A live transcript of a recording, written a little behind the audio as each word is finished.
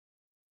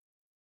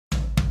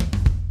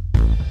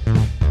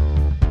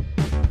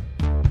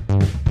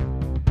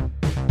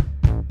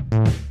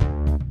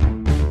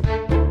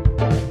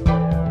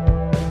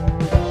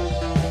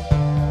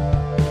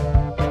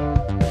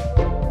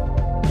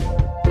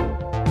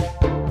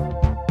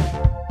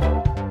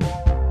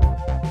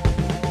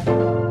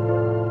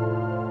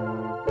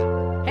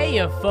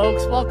ya,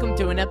 folks. Welcome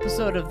to an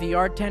episode of The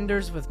Art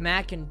Tenders with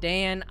Mac and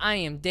Dan. I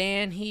am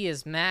Dan. He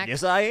is Mac.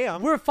 Yes, I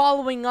am. We're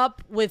following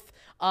up with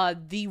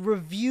the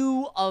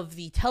review of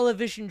the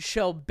television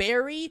show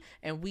Barry,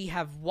 and we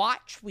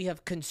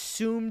have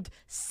consumed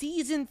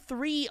season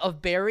 3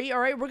 of Barry. All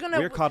right,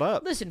 we're caught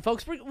up. Listen,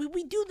 folks,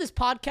 we do this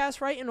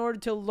podcast, right, in order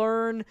to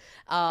learn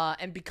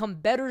and become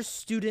better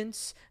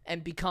students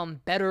and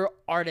become better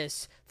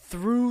artists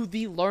through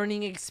the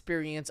learning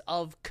experience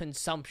of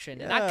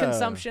consumption. And not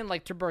consumption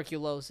like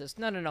tuberculosis.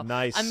 No.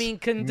 Nice. I mean,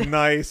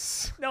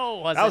 nice. No,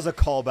 it wasn't. That was a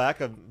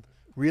callback, a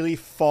really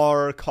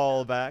far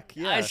callback.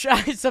 Yeah. That's true.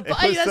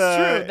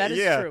 That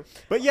is true.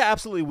 But yeah,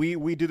 absolutely.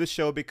 We do the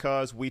show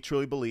because we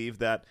truly believe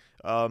that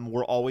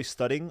we're always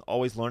studying,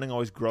 always learning,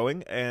 always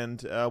growing,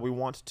 and we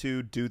want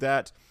to do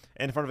that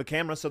in front of a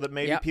camera so that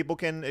maybe people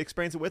can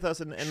experience it with us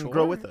and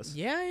grow with us.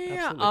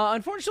 Yeah.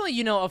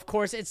 Unfortunately, of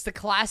course, it's the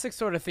classic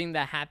sort of thing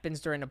that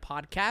happens during a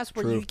podcast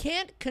where you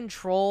can't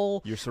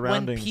control your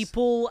surroundings. When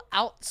people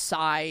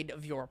outside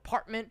of your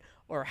apartment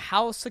or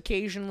house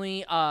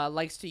occasionally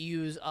likes to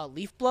use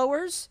leaf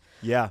blowers.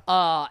 Yeah.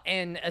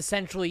 And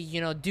essentially,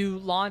 do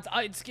lawns.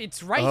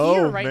 It's right oh,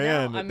 here right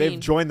man. now. I They've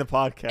mean, joined the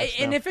podcast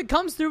and now. if it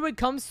comes through, it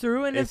comes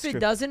through, and It's if it true.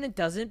 doesn't, it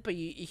doesn't. But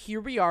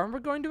here we are, and we're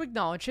going to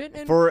acknowledge it.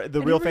 And for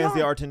the real here we fans,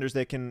 the are. Artenders,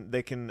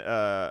 they can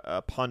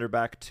ponder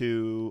back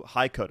to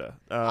Hi Coda.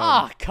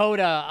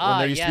 Coda. When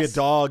there used to be a Yes.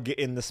 dog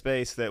in the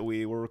space that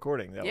we were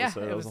recording. That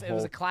It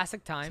was a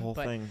classic time. whole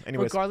But thing.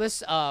 Anyways.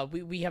 regardless,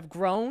 we have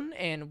grown,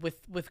 and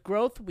with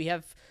growth, we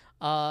have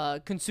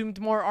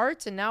consumed more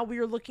art, and now we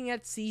are looking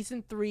at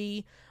season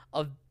 3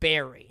 of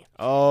Barry.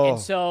 Oh. And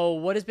so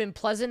what has been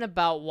pleasant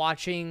about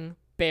watching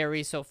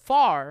Barry so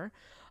far,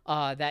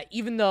 that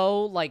even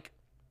though,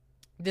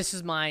 this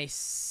is my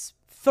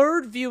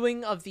third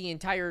viewing of the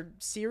entire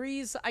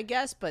series, I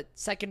guess, but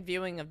second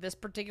viewing of this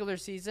particular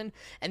season,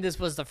 and this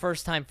was the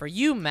first time for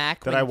you,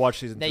 Mac, I watched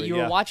season 3, that you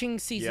were watching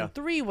season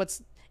 3.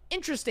 What's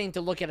interesting to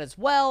look at as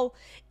well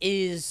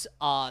is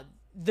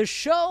the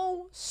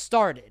show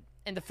started,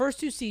 and the first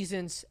 2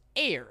 seasons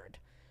aired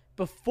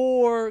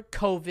before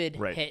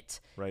COVID hit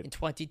in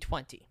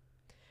 2020.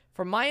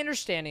 From my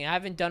understanding, I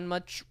haven't done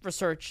much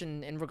research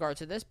in regard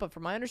to this, but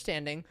from my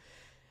understanding,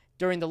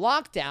 during the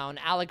lockdown,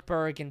 Alec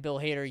Berg and Bill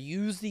Hader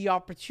used the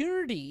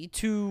opportunity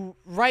to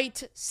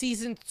write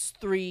seasons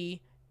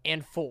 3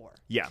 and 4.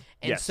 Yeah.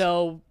 And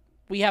so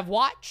we have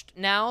watched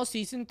now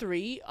season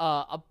 3.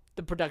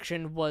 The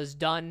production was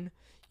done,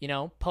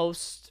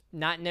 post,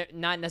 not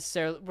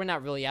necessarily. We're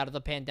not really out of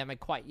the pandemic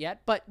quite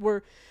yet, but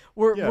we're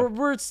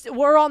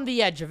on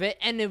the edge of it,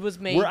 and it was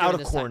made. We're out during of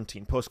this time.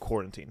 quarantine,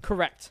 post-quarantine.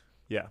 Correct.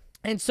 Yeah.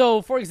 And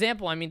so, for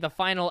example, I mean, the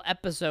final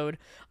episode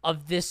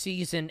of this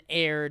season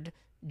aired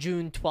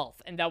June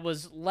 12th, and that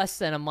was less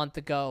than a month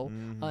ago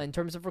in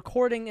terms of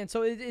recording, and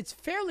so it's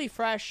fairly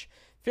fresh,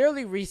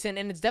 fairly recent,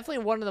 and it's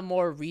definitely one of the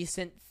more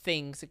recent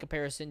things in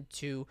comparison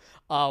to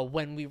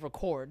when we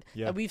record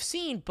that we've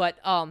seen. But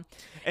and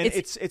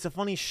it's a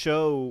funny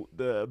show,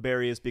 the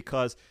Barry, is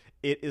because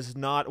it is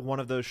not one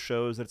of those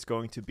shows that's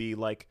going to be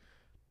like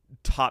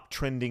top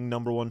trending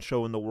 #1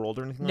 show in the world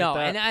or anything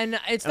like that. and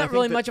it's not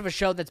really much of a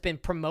show that's been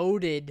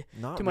promoted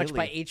too much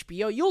by really.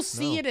 HBO. You'll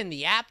see it in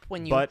the app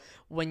when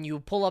you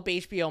pull up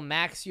HBO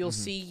Max. You'll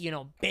see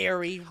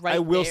Barry right there. I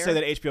will say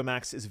that HBO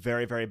Max is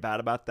very, very bad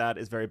about that.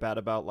 Is very bad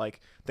about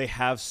they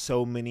have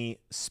so many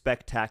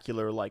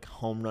spectacular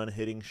home run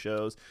hitting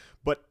shows,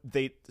 but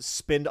they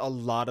spend a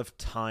lot of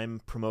time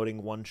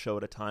promoting one show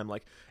at a time.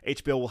 Like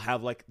HBO will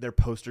have their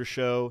poster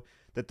show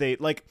that they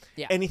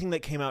anything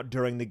that came out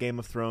during the Game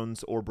of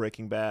Thrones or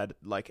Breaking Bad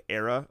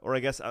era, or I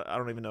guess I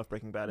don't even know if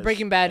Breaking Bad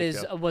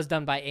was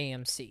done by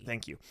AMC.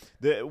 Thank you.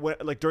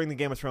 During the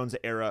Game of Thrones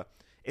era,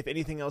 if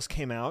anything else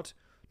came out,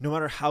 no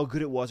matter how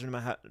good it was or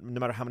no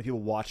matter how many people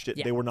watched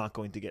it, they were not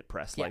going to get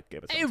press like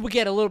Game of Thrones. It would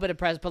get a little bit of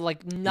press,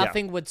 but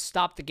nothing would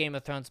stop the Game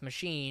of Thrones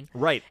machine.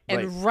 Right.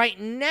 And right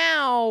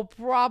now,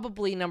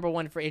 probably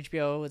 #1 for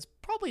HBO is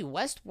probably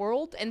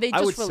Westworld, and they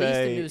just released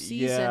a new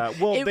season. Yeah,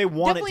 well, they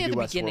want it to be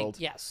beginning. Westworld.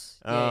 Yes.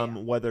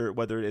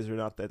 Whether it is or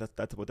not,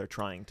 that's what they're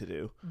trying to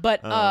do.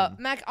 But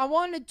Mac, I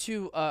wanted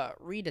to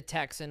read a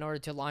text in order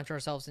to launch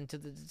ourselves into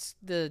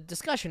the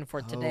discussion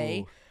for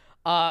today.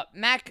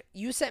 Mac,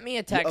 you sent me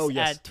a text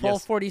at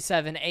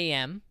 12:47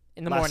 a.m.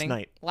 in the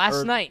morning.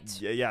 Last night.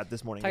 Yeah,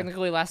 this morning.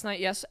 Technically last night,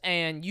 yes.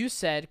 And you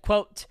said,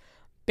 quote,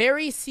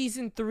 "Barry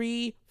season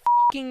 3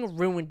 fucking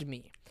ruined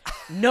me.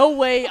 No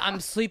way I'm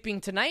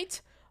sleeping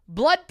tonight.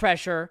 Blood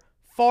pressure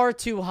far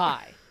too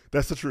high."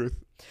 That's the truth.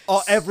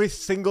 Every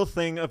single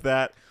thing of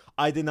that.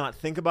 I did not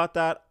think about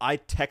that. I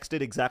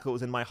texted exactly what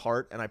was in my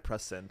heart, and I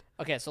pressed send.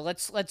 Okay, so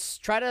let's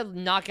try to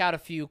knock out a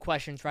few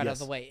questions out of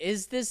the way.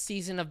 Is this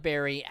season of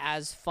Barry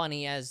as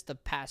funny as the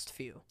past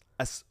few?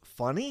 As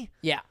funny?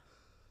 Yeah.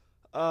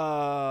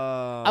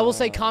 I will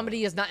say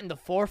comedy is not in the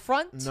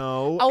forefront.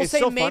 No, I will it's say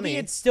still maybe funny.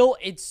 it's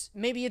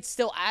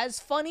still as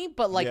funny,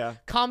 but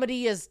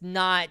comedy is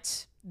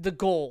not the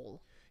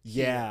goal.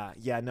 Yeah,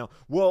 no.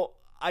 Well,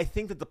 I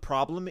think that the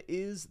problem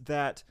is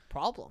that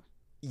Problem.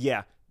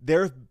 Yeah,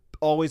 there have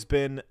always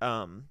been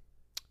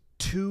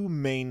two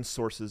main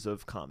sources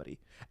of comedy.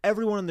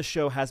 Everyone on the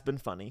show has been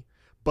funny,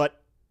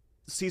 but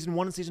season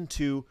 1 and season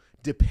 2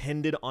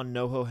 depended on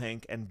NoHo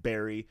Hank and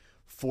Barry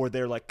for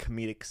their like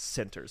comedic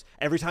centers.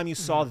 Every time you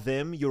saw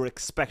them, you were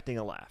expecting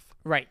a laugh.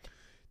 Right.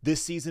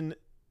 This season,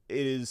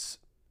 it is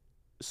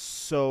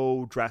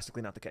so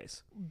drastically not the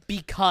case.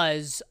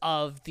 Because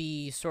of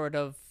the sort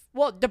of,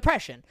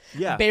 depression.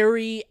 Yeah.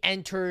 Barry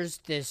enters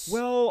this...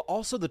 Well,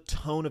 also the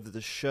tone of the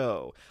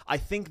show. I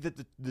think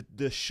that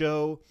the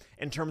show,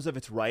 in terms of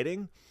its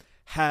writing,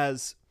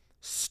 has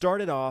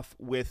started off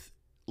with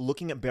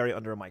looking at Barry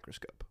under a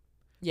microscope.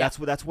 Yeah.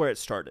 That's where it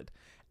started.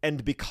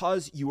 And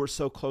because you were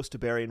so close to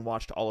Barry and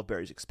watched all of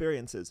Barry's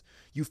experiences,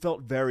 you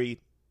felt very,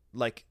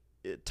 like,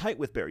 tight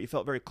with Barry. You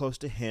felt very close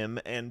to him,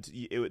 and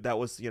that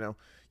was,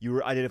 you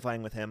were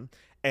identifying with him.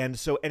 And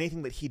so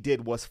anything that he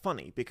did was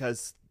funny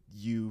because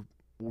you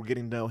were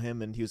getting to know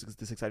him, and he was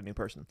this exciting new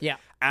person. Yeah.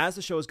 As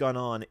the show has gone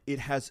on, it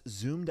has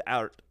zoomed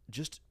out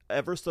just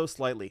ever so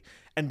slightly.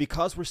 And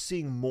because we're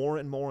seeing more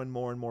and more and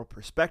more and more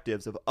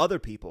perspectives of other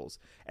people's,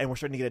 and we're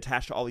starting to get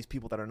attached to all these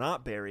people that are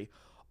not Barry,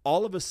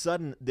 all of a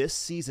sudden, this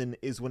season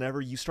is whenever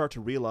you start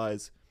to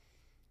realize,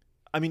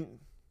 I mean,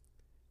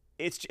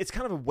 it's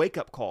kind of a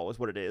wake-up call is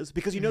what it is,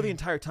 because you know the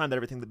entire time that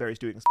everything that Barry's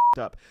doing is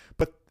f***ed up,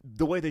 but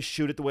the way they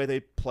shoot it, the way they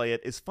play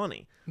it is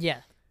funny.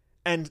 Yeah.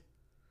 And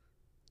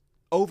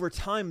over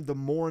time, the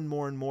more and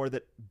more and more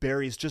that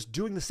Barry's just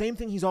doing the same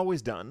thing he's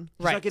always done,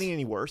 he's not getting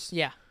any worse.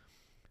 Yeah.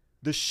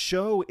 The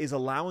show is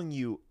allowing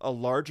you a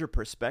larger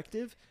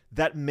perspective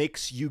that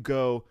makes you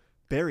go,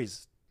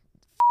 Barry's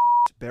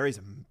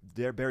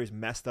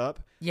messed up.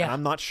 Yeah. And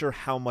I'm not sure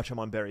how much I'm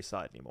on Barry's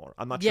side anymore.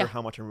 I'm not sure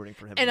how much I'm rooting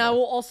for him And anymore. I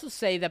will also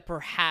say that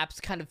perhaps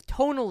kind of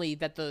tonally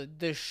that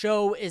the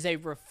show is a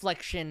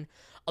reflection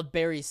of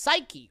Barry's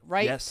psyche,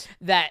 right? Yes.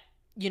 That,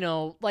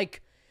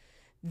 like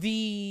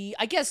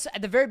I guess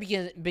at the very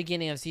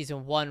beginning of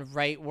season 1,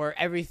 right, where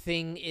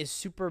everything is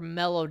super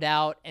mellowed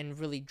out and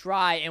really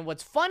dry. And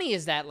what's funny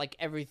is that like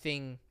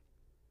everything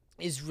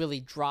is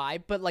really dry,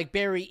 but like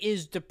Barry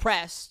is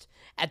depressed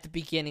at the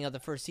beginning of the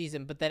first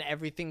season, but then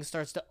everything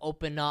starts to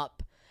open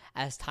up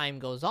as time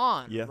goes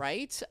on,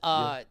 right?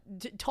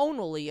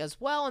 Tonally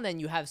as well. And then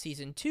you have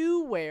season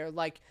 2 where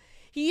like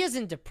he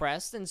isn't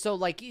depressed, and so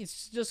like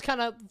he's just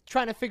kind of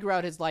trying to figure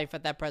out his life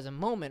at that present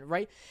moment,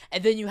 right?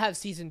 And then you have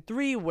season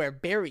 3 where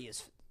Barry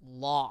is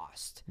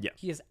lost. Yeah.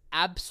 He is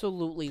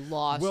absolutely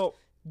lost. Well,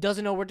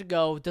 doesn't know where to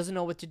go, doesn't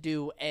know what to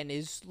do, and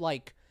is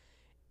like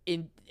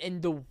in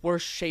the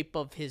worst shape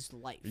of his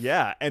life.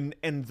 Yeah, and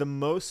the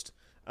most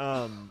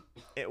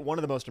one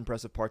of the most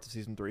impressive parts of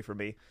season 3 for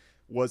me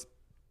was,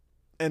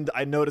 and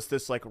I noticed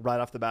this like right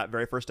off the bat,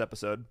 very first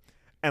episode,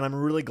 and I'm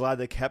really glad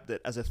they kept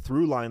it as a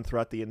through line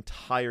throughout the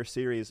entire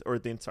series, or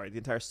the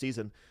entire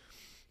season,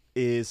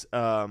 is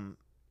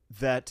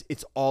that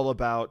it's all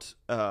about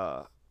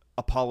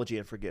apology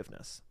and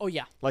forgiveness. Oh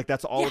yeah, like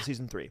that's all of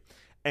season 3.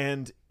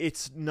 And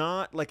it's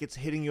not like it's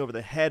hitting you over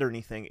the head or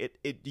anything.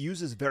 It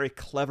uses very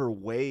clever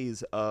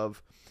ways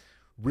of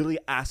really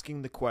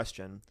asking the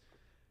question,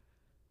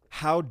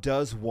 how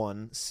does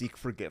one seek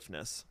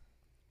forgiveness?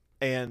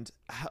 And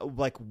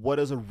what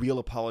does a real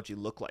apology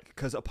look like?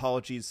 Because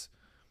apologies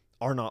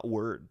are not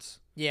words.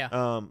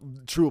 Yeah.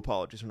 True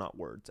apologies are not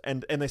words.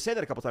 And they say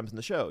that a couple times in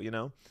the show,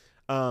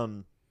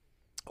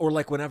 or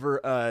like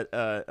whenever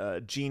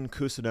Gene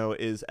Cousineau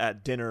is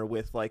at dinner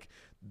with like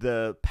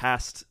the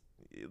past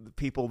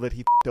people that he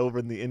f***ed over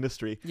in the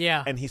industry.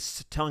 Yeah. And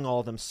he's telling all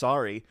of them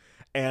sorry.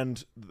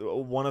 And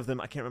one of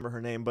them, I can't remember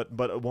her name, but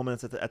a woman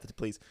that's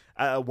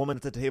a woman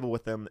at the table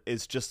with them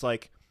is just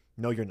like,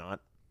 no, you're not.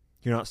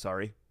 You're not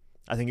sorry.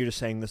 I think you're just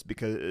saying this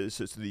because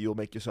so that you'll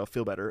make yourself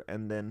feel better.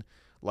 And then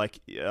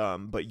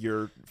but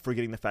you're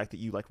forgetting the fact that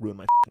you like ruined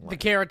my life. The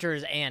character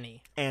is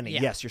Annie. Annie,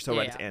 yes, you're so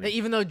right. It's Annie.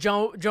 Even though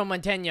Joe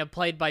Mantegna,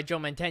 played by Joe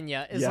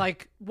Mantegna, is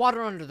like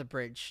water under the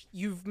bridge.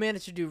 You've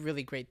managed to do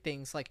really great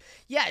things. Like,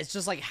 it's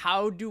just like,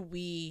 how do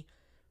we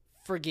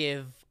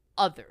forgive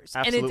others?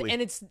 Absolutely.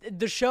 And it's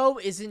the show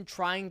isn't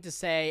trying to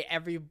say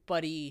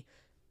everybody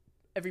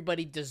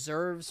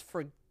deserves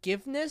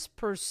forgiveness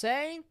per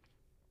se.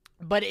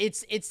 But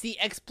it's the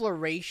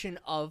exploration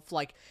of,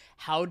 like,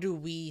 how do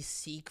we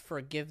seek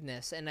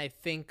forgiveness? And I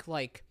think,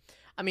 like,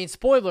 I mean,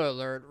 spoiler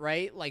alert,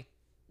 right? Like,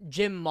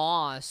 Jim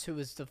Moss, who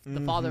is the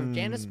father of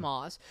Janice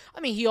Moss, I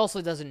mean, he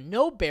also doesn't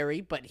know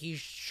Barry, but he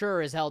sure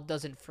as hell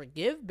doesn't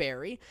forgive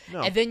Barry. No.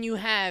 And then you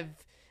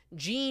have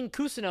Gene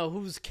Cousineau,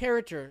 whose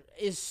character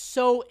is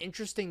so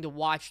interesting to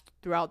watch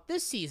throughout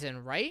this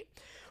season, right?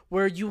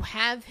 Where you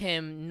have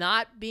him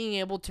not being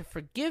able to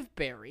forgive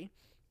Barry,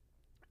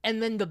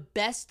 and then the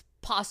best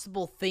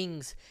possible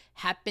things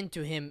happen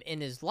to him in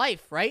his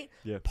life, right?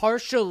 Yeah.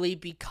 Partially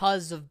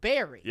because of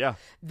Barry. Yeah.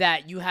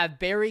 That you have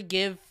Barry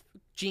give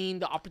Gene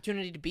the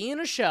opportunity to be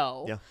in a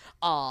show.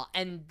 Yeah.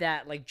 And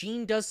that, like,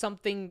 Gene does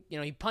something,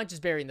 he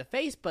punches Barry in the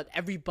face, but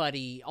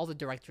all the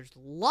directors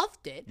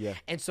loved it. Yeah.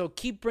 And so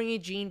keep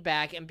bringing Gene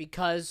back, and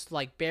because,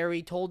 like,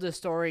 Barry told his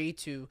story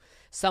to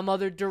some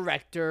other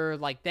director.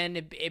 Like then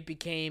it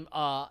became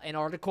an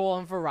article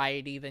on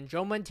Variety. Then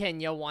Joe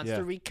Mantegna wants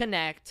to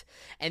reconnect,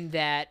 and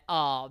that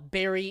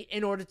Barry,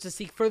 in order to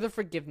seek further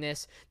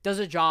forgiveness, does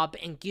a job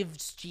and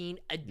gives Gene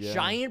a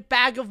giant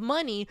bag of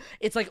money.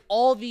 It's like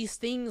all these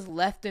things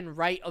left and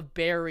right of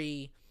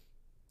Barry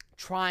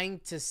trying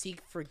to seek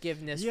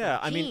forgiveness. Yeah,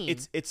 from I Gene. mean,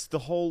 it's the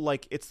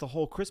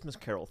whole Christmas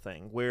Carol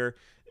thing where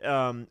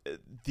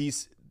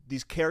these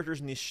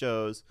characters in these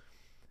shows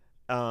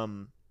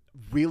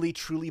really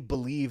truly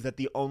believe that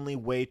the only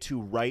way to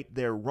right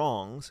their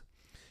wrongs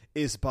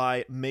is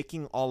by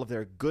making all of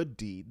their good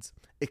deeds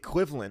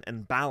equivalent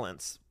and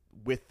balance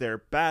with their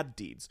bad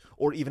deeds,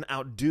 or even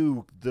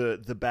outdo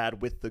the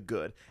bad with the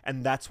good,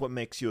 and that's what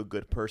makes you a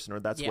good person, or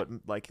that's what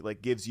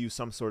like gives you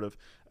some sort of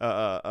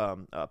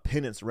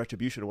penance,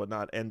 retribution, or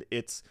whatnot. And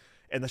that's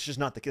just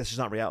not that's just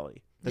not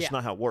reality. That's just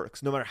not how it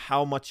works. No matter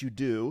how much you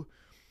do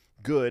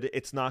good,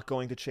 it's not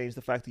going to change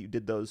the fact that you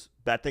did those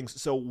bad things.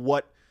 So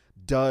what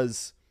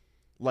does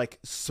like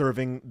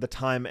serving the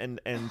time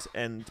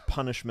and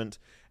punishment,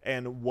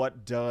 and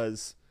what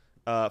does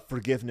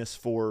forgiveness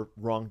for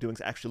wrongdoings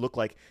actually look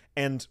like?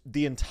 And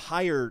the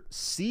entire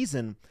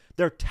season,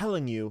 they're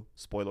telling you,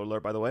 spoiler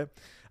alert by the way,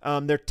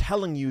 they're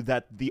telling you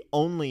that the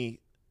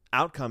only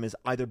outcome is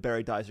either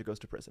Barry dies or goes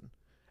to prison.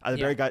 Either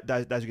Barry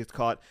dies or gets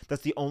caught.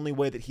 That's the only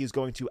way that he's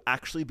going to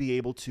actually be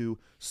able to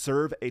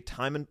serve a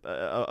time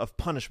of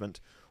punishment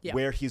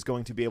where he's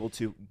going to be able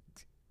to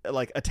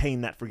like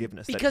attain that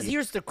forgiveness. Because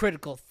here's the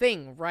critical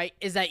thing, right,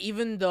 is that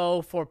even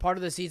though for part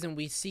of the season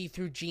we see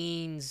through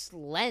Gene's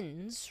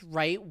lens,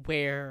 right,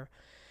 where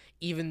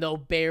even though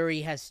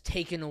Barry has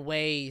taken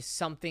away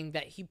something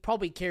that he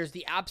probably cares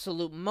the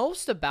absolute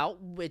most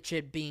about, which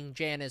it being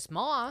Janice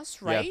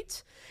Moss,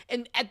 right? Yeah.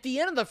 And at the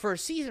end of the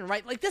first season,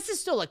 right, like this is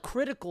still a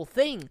critical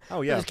thing.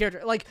 Oh yeah, for this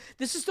character. Like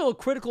this is still a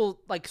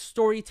critical like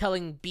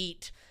storytelling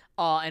beat.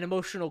 An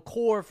emotional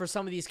core for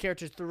some of these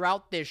characters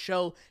throughout this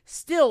show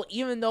still,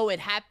 even though it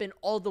happened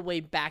all the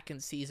way back in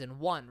season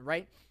 1,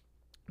 right?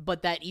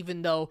 But that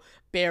even though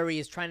Barry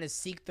is trying to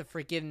seek the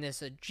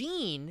forgiveness of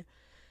Gene,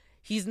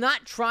 he's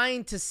not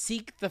trying to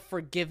seek the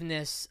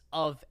forgiveness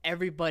of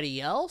everybody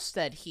else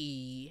that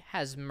he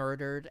has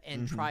murdered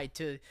and tried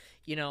to,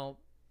 you know,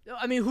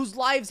 I mean, whose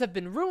lives have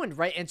been ruined,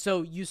 right? And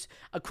so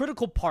a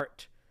critical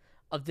part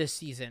of this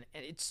season,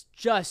 and it's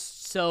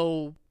just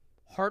so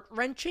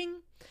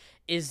heart-wrenching,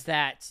 is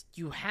that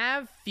you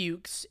have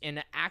Fuchs in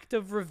an act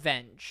of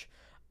revenge,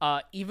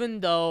 even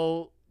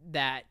though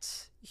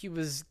that he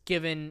was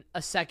given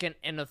a second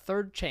and a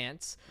third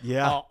chance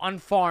on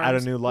farms at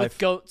a new life with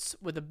goats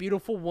with a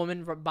beautiful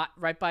woman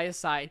right by his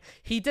side.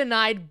 He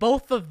denied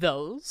both of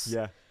those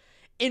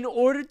in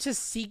order to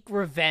seek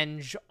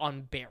revenge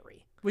on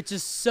Barry, which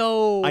is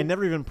so... I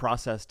never even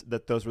processed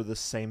that those were the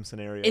same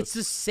scenarios. It's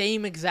the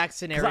same exact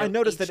scenario. I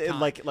noticed that it,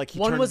 like he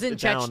one was in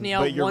down,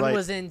 Chechnya, one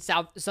was in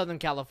Southern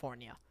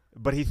California.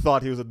 But he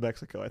thought he was in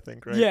Mexico, I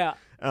think, right? Yeah.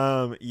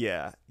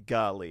 Yeah.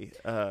 Golly.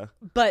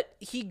 But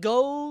he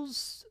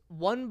goes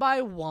one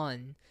by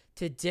one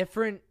to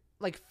different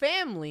like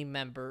family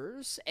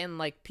members and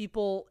like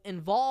people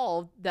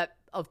involved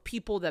of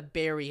people that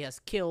Barry has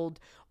killed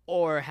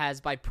or has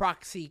by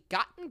proxy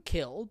gotten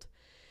killed.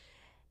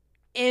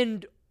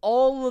 And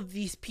all of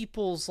these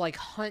people's like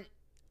hunt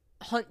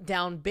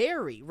down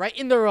Barry, right,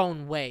 in their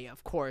own way,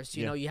 of course.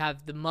 You know, you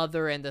have the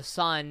mother and the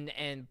son,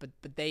 but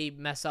they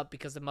mess up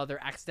because the mother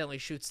accidentally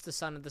shoots the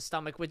son in the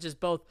stomach, which is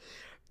both,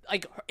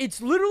 like,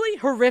 it's literally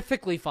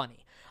horrifically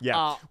funny.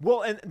 Yeah.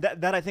 Well, and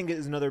that I think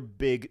is another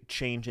big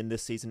change in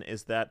this season,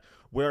 is that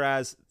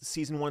whereas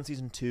season 1,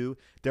 season 2,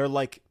 they're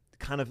like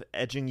kind of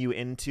edging you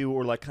into,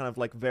 or like kind of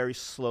like very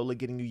slowly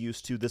getting you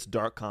used to this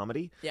dark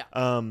comedy. Yeah.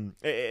 I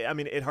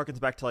mean, it harkens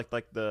back to like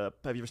the,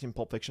 have you ever seen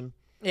Pulp Fiction?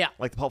 Yeah.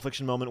 Like the Pulp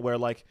Fiction moment where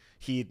like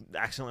he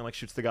accidentally like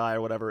shoots the guy or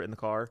whatever in the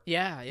car.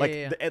 Yeah.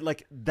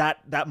 Like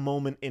that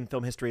moment in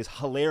film history is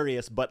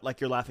hilarious, but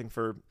like you're laughing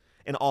for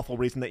an awful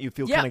reason that you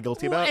feel kind of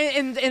guilty about.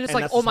 And it's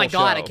like, oh my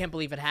God, I can't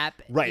believe it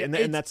happened. Right.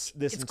 And that's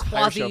this it's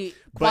entire show.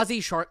 Quasi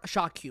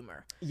shock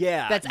humor.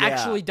 Yeah. That's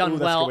actually done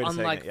well,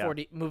 unlike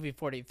it, movie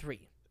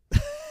 43.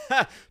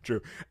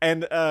 True.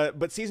 And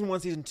but season 1,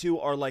 season 2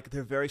 are like,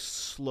 they're very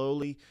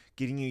slowly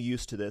getting you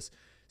used to this.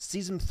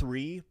 Season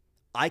 3,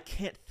 I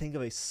can't think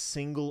of a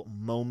single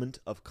moment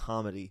of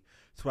comedy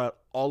throughout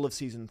all of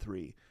season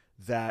 3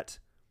 that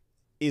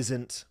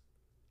isn't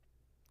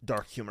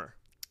dark humor.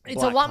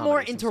 It's a lot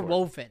more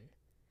interwoven.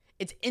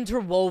 It's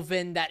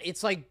interwoven that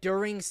it's like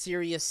during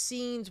serious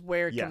scenes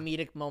where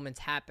comedic moments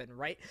happen,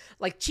 right?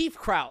 Like Chief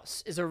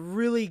Krause is a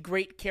really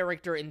great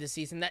character in this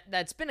season.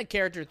 That's been a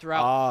character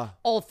throughout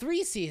all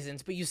 3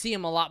 seasons, but you see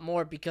him a lot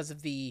more because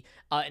of the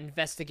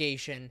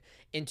investigation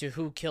into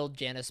who killed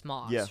Janice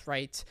Moss,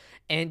 right?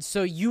 And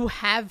so you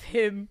have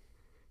him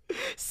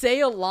say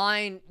a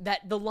line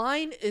that the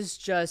line is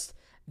just,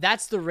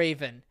 "That's the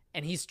Raven,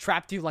 and he's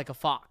trapped you like a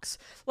fox."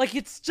 Like,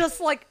 it's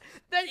just like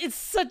that. It's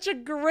such a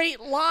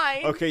great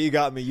line. Okay, you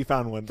got me. You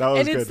found one. That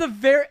was good. And it's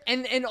the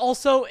and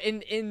also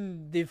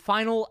in the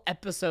final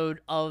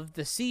episode of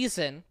the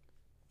season,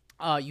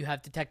 You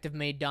have Detective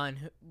May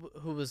Dunn,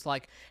 who was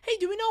like, "Hey,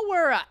 do we know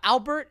where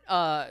Albert,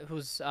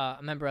 who's a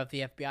member of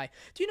the FBI,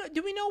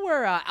 do we know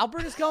where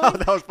Albert is going?" Oh,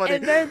 that was funny.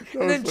 And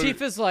then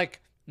Chief is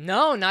like,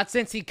 "No, not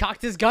since he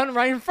cocked his gun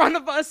right in front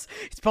of us.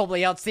 He's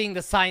probably out seeing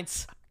the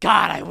signs.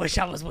 God, I wish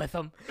I was with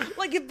him."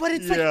 But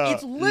it's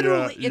it's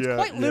literally,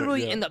 quite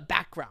literally in the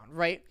background,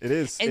 right? It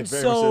is. And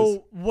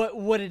so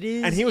what it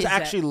is, and he was is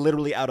actually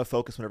literally out of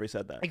focus whenever he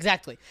said that.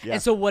 Exactly. Yeah.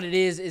 And so what it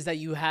is that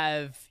you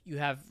have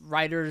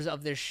writers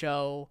of this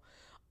show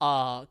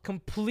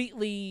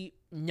completely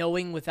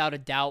knowing without a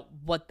doubt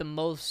what the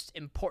most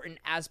important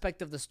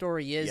aspect of the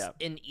story is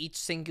in each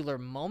singular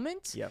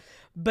moment,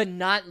 but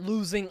not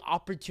losing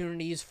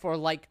opportunities for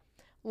like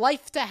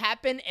life to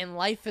happen, and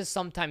life is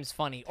sometimes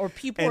funny, or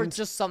people are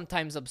just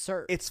sometimes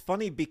absurd. It's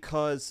funny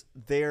because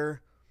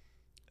they're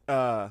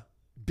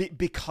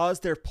because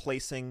they're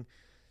placing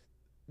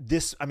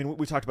this. I mean,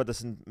 we talked about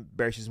this in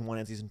Barry season 1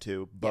 and season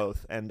 2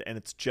 both, and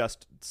it's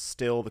just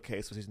still the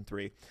case with season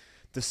 3.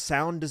 The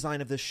sound design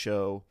of this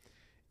show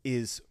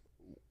is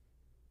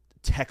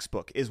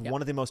textbook, is one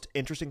of the most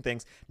interesting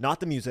things. Not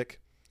the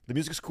music. The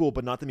music's cool,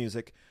 but not the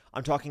music.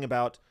 I'm talking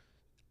about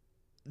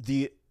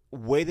the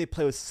way they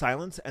play with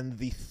silence, and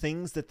the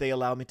things that they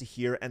allow me to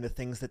hear and the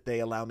things that they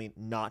allow me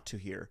not to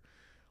hear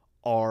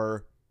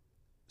are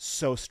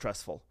so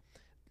stressful.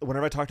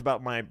 Whenever I talked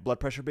about my blood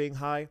pressure being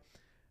high,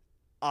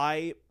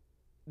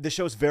 the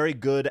show's very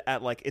good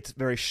at, like, it's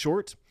very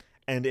short,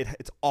 and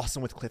it's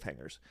awesome with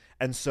cliffhangers.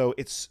 And so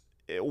it's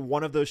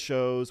one of those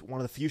shows, one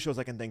of the few shows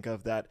I can think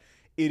of that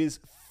it is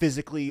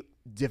physically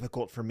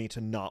difficult for me to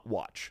not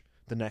watch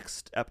the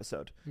next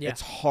episode.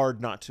 It's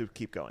hard not to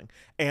keep going.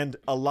 And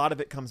a lot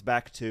of it comes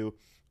back to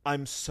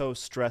I'm so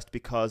stressed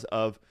because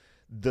of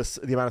the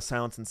amount of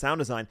silence and sound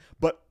design.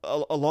 But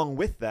along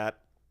with that,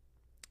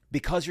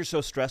 because you're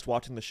so stressed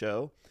watching the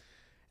show,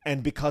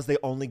 and because they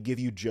only give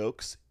you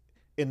jokes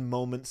in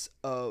moments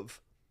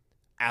of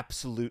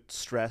absolute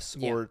stress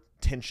or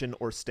tension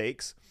or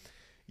stakes,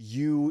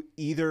 you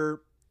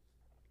either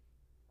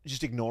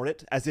just ignore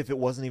it as if it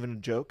wasn't even a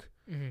joke.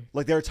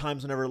 Like, there are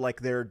times whenever,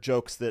 like, there are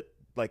jokes that,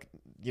 like,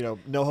 you know,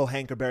 NoHo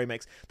Hank or Barry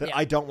makes that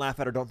I don't laugh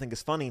at or don't think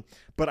is funny,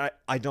 but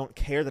I don't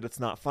care that it's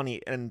not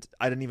funny, and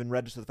I didn't even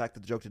register the fact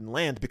that the joke didn't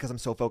land because I'm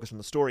so focused on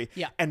the story.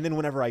 And then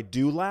whenever I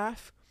do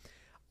laugh,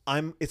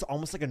 it's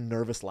almost like a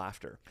nervous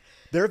laughter.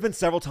 There have been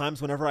several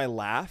times whenever I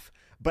laugh,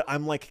 but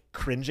I'm like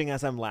cringing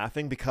as I'm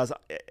laughing because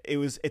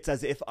it's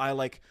as if I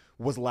like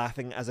was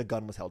laughing as a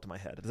gun was held to my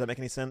head. Does that make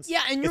any sense?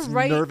 Yeah, and you're it's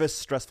right. Nervous,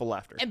 stressful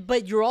laughter.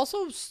 But you're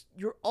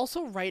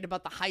also right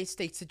about the high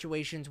stakes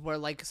situations where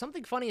like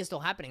something funny is still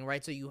happening,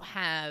 right? So you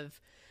have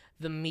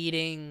the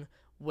meeting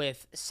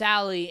with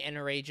Sally and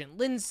her agent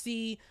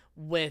Lindsay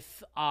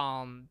with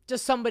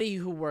just somebody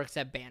who works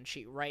at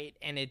Banshee, right?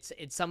 And it's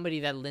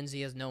somebody that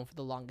Lindsay has known for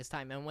the longest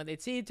time, and when they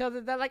see each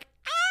other, they're like,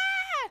 ah!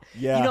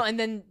 Yeah. You know, and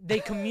then they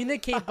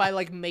communicate by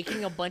like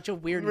making a bunch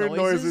of weird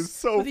noises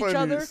so with each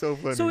other. So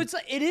funny. So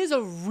it is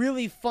a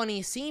really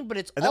funny scene, but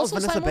it's and that also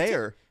was Vanessa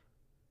Bayer.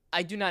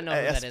 I do not know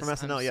who that is. From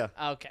SNL,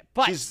 yeah. Okay,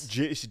 but she's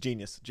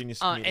genius.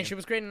 and she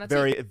was great in that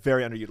very, scene.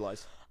 very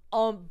underutilized.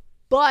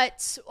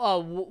 But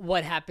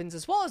what happens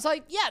as well is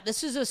like,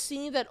 this is a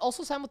scene that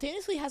also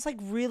simultaneously has like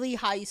really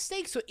high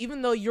stakes. So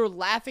even though you're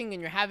laughing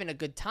and you're having a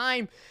good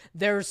time,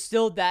 there's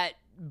still that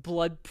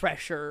blood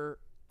pressure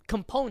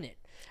component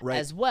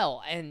as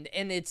well. And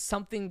it's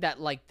something that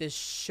like this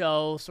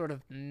show sort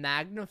of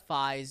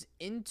magnifies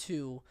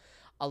into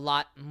a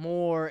lot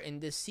more in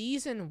this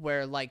season,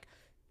 where like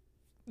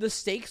the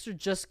stakes are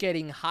just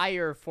getting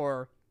higher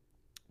for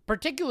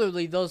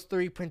particularly those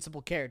three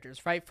principal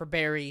characters, right? For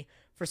Barry,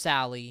 for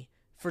Sally,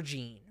 for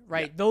Jean,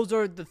 right? Yeah. Those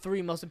are the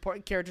three most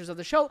important characters of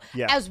the show,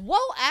 as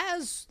well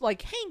as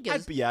like Hank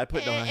is. I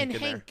put NoHo Hank in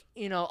Hank,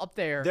 you know, up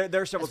there.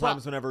 There are several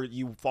times whenever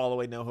you follow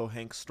a NoHo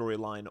Hank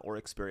storyline or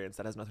experience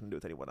that has nothing to do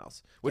with anyone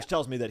else, which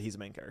tells me that he's a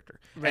main character.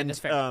 Right, and that's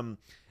fair.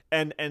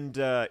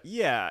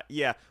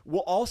 Yeah.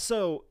 Well,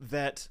 also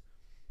that,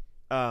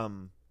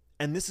 and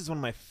this is one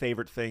of my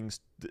favorite things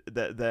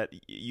that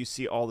you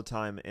see all the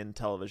time in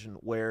television,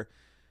 where,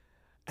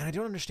 and I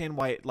don't understand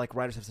why like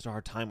writers have such a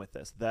hard time with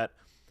this, that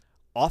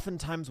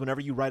oftentimes whenever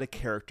you write a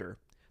character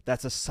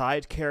that's a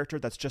side character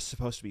that's just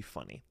supposed to be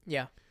funny,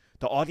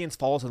 the audience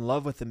falls in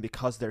love with them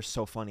because they're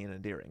so funny and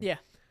endearing.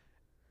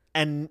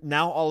 And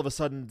now all of a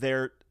sudden they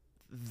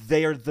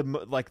are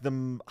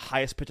the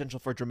highest potential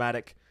for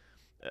dramatic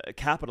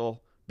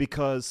capital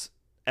because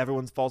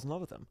everyone falls in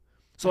love with them.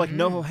 So like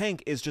NoHo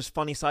Hank is just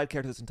funny side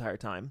character this entire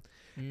time,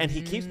 and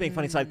he keeps being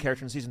funny side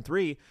character in season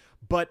 3.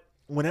 But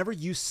whenever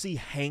you see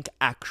Hank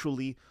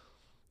actually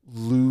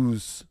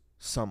lose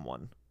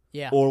someone,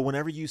 or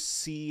whenever you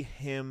see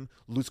him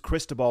lose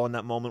Cristobal in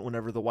that moment,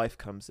 whenever the wife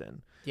comes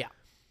in,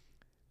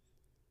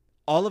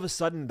 all of a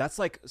sudden that's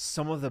like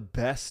some of the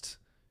best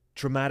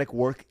dramatic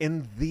work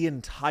in the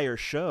entire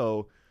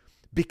show,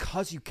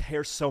 because you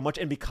care so much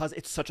and because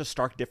it's such a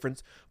stark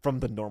difference from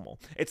the normal.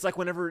 It's like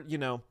whenever, you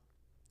know,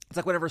 It's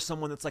like whenever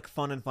someone that's like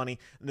fun and funny,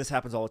 and this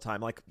happens all the time.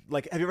 Like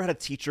have you ever had a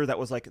teacher that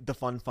was like the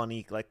fun,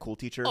 funny, like cool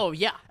teacher? Oh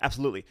yeah,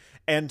 absolutely.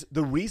 And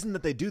the reason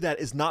that they do that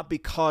is not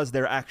because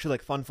they're actually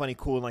like fun, funny,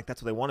 cool, and like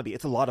that's what they want to be.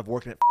 It's a lot of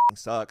work and it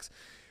sucks.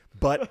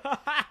 But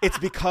it's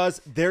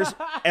because there's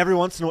every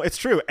once in a while. It's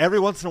true. Every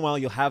once in a while,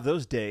 you'll have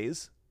those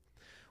days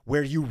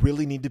where you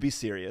really need to be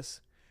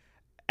serious.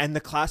 And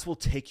the class will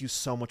take you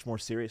so much more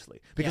seriously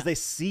because they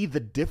see the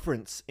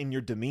difference in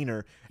your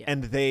demeanor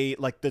and they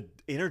like the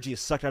energy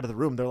is sucked out of the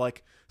room. They're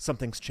like,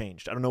 something's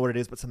changed. I don't know what it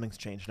is, but something's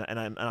changed. And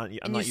I'm not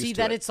used to it. And you see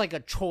that it's like a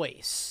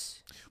choice.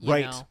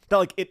 Right. That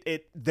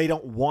like they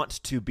don't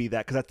want to be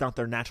that because that's not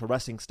their natural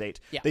resting state.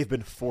 Yeah. They've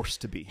been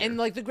forced to be here. And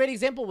like the great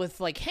example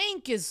with like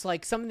Hank is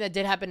like something that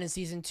did happen in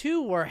season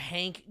 2 where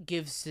Hank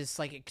gives this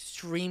like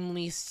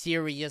extremely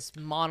serious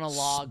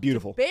monologue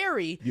to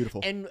Barry.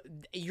 Beautiful. And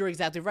you're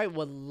exactly right.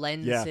 What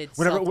lends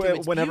itself to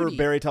its whenever beauty.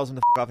 Barry tells him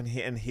to f off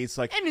and he's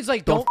like,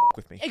 don't f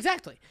with me.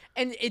 Exactly.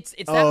 And it's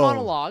that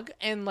monologue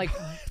and like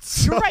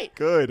you're right.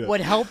 Good.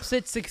 What helps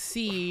it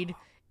succeed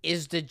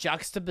is the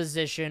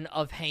juxtaposition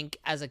of Hank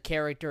as a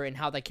character and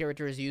how that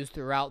character is used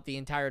throughout the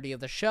entirety of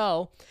the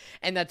show.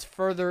 And that's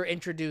further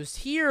introduced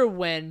here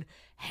when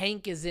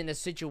Hank is in a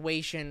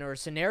situation or a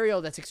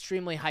scenario that's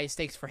extremely high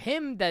stakes for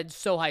him, that's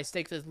so high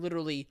stakes as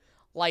literally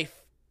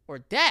life or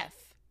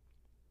death.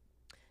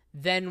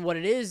 Then what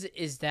it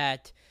is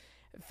that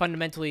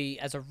fundamentally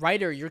as a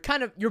writer, you're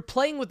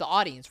playing with the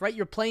audience, right?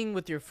 You're playing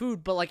with your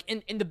food, but like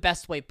in the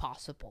best way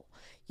possible.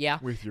 Yeah.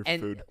 With your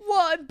food.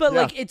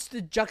 Like it's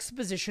the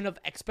juxtaposition of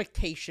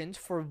expectations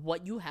for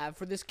what you have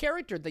for this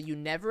character that you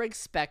never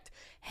expect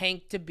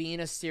Hank to be in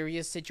a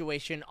serious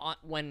situation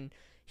when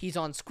he's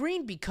on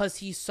screen because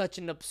he's such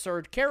an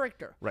absurd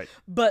character. Right.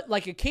 But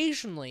like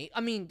occasionally,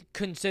 I mean,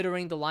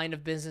 considering the line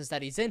of business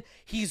that he's in,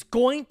 he's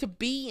going to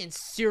be in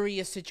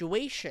serious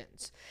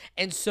situations.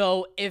 And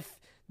so if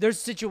there's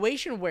a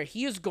situation where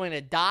he is going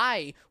to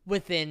die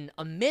within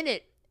a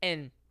minute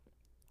and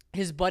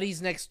his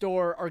buddies next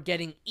door are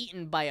getting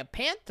eaten by a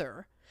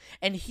panther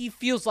and he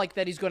feels like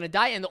that he's going to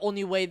die and the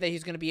only way that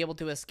he's going to be able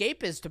to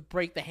escape is to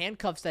break the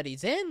handcuffs that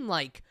he's in,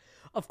 like,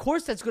 of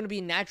course that's going to be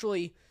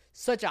naturally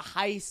such a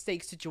high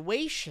stakes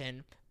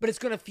situation, but it's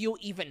going to feel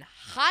even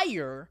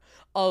higher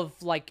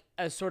of like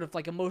a sort of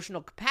like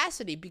emotional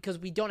capacity because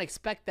we don't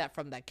expect that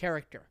from that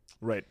character.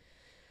 Right.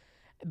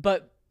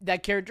 But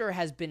that character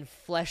has been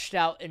fleshed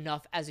out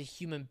enough as a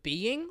human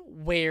being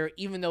where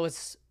even though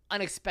it's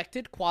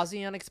unexpected,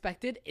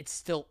 quasi-unexpected, it's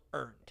still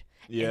earned.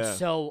 Yeah. And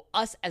so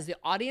us as the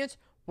audience,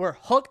 we're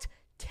hooked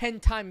 10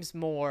 times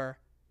more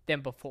than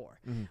before,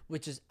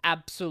 which is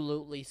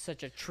absolutely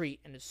such a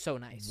treat and it's so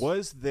nice.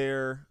 Was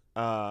there,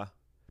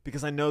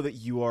 because I know that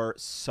you are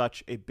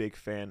such a big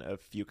fan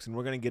of Fuchs, and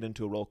we're going to get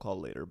into a roll call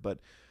later, but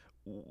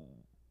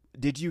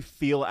did you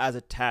feel as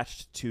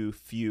attached to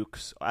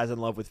Fuchs, as in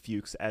love with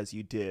Fuchs as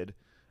you did,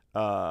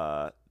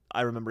 I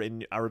remember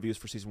in our reviews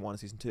for season 1 and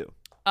season 2?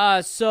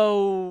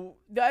 So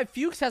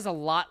Fuchs has a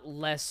lot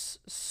less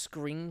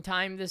screen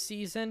time this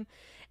season,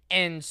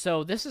 and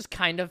so this is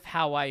kind of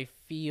how I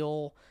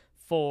feel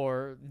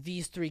for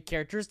these 3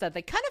 characters, that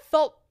they kind of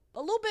felt a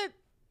little bit,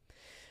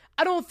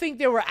 I don't think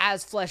they were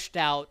as fleshed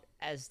out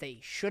as they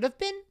should have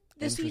been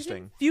this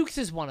season. Fuchs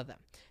is one of them.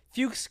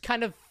 Fuchs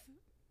kind of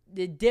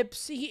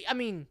dips, he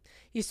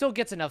still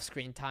gets enough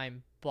screen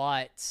time,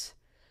 but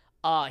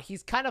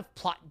he's kind of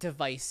plot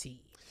device-y.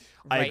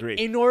 Right? I agree.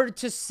 In order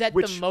to set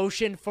the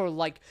motion for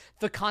like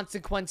the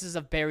consequences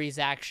of Barry's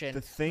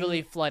action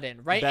really flood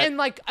in, right? And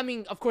like, I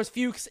mean, of course,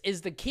 Fuchs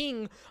is the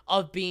king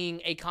of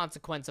being a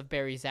consequence of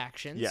Barry's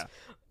actions. Yeah.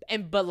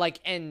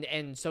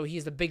 And so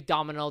he's the big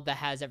domino that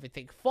has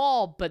everything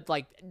fall, but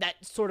like that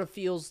sort of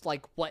feels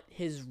like what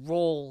his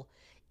role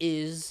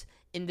is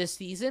in this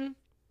season,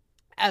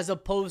 as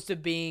opposed to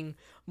being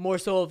more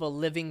so of a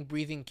living,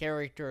 breathing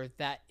character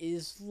that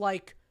is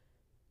like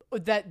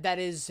that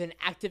is an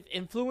active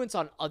influence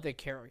on other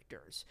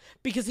characters,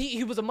 because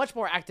he was a much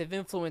more active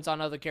influence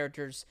on other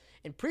characters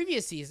in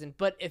previous season,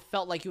 but it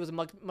felt like he was a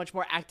much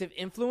more active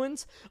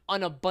influence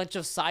on a bunch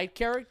of side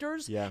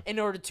characters in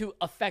order to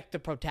affect the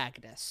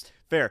protagonist.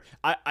 Fair.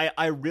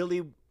 I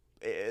really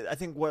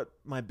think what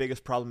my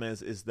biggest problem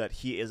is that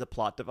he is a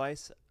plot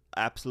device.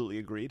 Absolutely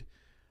agreed.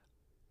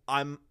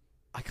 I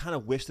kind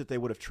of wish that they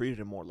would have treated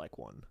him more like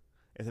one,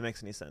 if that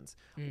makes any sense.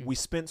 We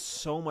spent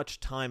so much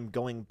time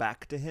going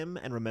back to him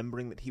and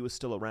remembering that he was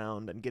still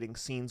around and getting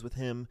scenes with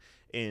him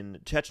in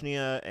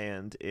Chechnya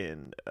and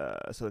in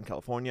Southern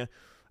California.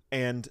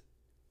 And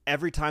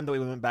every time that we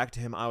went back to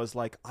him, I was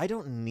like, I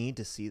don't need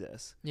to see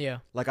this. Yeah.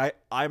 Like,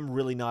 I'm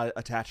really not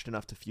attached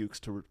enough to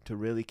Fuchs to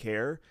really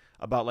care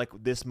about, like,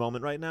 this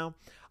moment right now.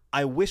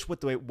 I wish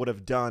what they would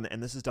have done,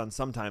 and this is done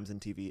sometimes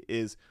in TV,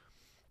 is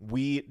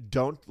we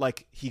don't,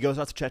 like, he goes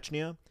out to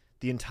Chechnya.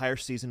 The entire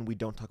season, we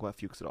don't talk about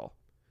Fuchs at all.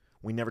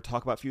 We never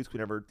talk about Fuchs. We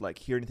never, like,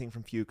 hear anything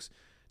from Fuchs.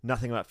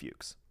 Nothing about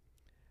Fuchs.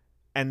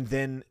 And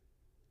then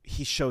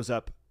he shows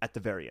up at the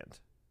very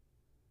end.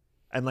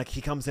 And, like,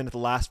 he comes in at the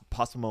last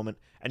possible moment,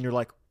 and you're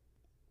like,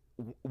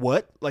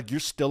 what? Like, you're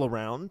still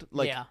around?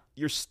 Like,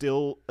 you're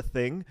still a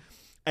thing?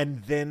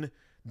 and then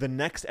the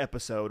next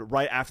episode,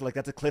 right after, like,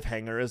 that's a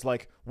cliffhanger, is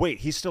like, wait,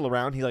 he's still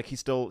around. He's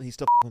still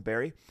with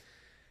Barry.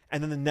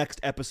 And then the next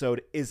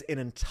episode is an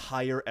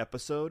entire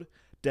episode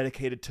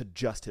dedicated to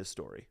just his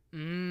story. You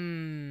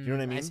know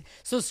what I mean?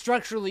 So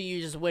structurally,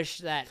 you just wish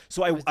that.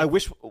 So I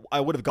wish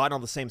I would have gotten all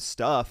the same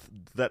stuff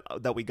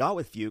that we got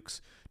with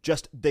Fuchs.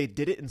 Just they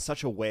did it in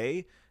such a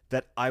way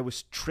that I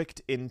was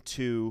tricked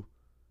into,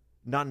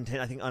 I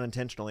think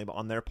unintentionally, but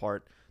on their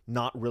part,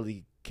 not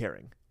really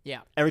caring.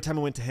 Yeah. Every time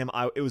I went to him,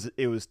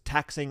 it was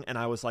taxing, and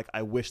I was like,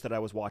 I wish that I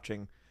was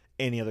watching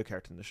any other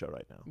character in the show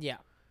right now. Yeah.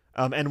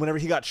 And whenever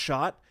he got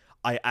shot,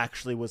 I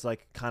actually was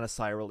like kind of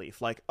sigh of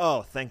relief, like,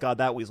 oh, thank God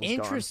that weasel's gone.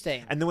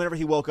 Interesting. And then whenever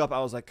he woke up, I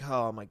was like,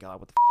 oh my God,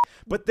 what the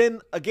But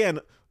then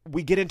again,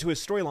 we get into his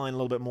storyline a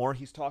little bit more.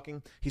 He's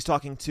talking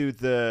to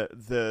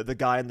the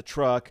guy in the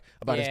truck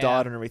about his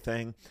daughter and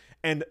everything.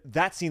 And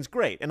that scene's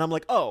great. And I'm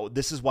like, oh,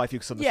 this is why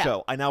Fuchs is on the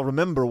show. I now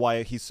remember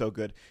why he's so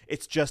good.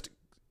 It's just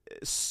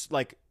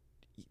like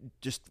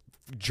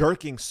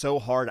jerking so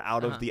hard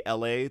out of the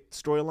LA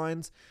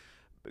storylines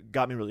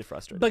got me really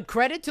frustrated. But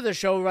credit to the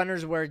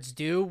showrunners where it's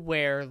due,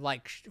 where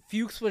like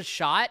Fuchs was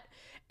shot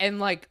and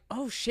like,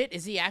 oh shit,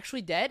 is he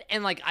actually dead?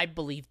 And like, I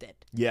believed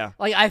it. Yeah.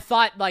 Like I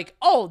thought like,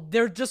 oh,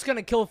 they're just going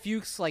to kill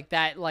Fuchs like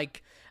that.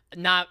 Like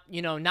not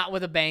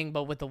with a bang,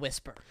 but with a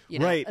whisper,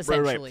 right,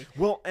 essentially. Right.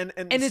 Well, and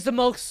it's the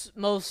most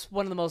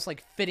one of the most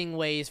like fitting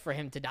ways for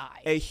him to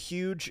die. A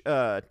huge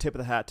tip of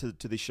the hat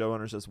to the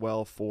showrunners as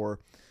well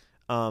for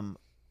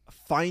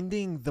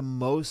finding the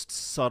most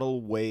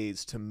subtle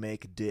ways to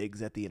make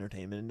digs at the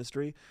entertainment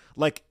industry.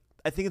 Like,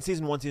 I think in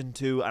season 1, season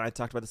 2, and I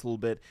talked about this a little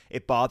bit,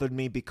 it bothered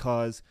me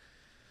because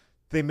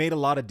they made a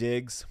lot of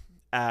digs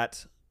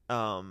at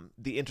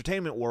the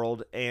entertainment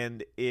world,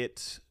 and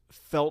it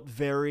felt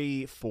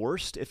very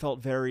forced. It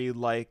felt very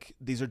like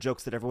these are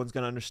jokes that everyone's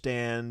going to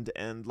understand,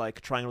 and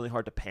like trying really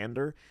hard to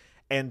pander.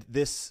 And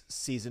this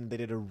season, they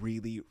did a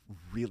really,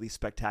 really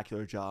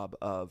spectacular job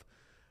of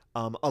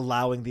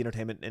allowing the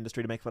entertainment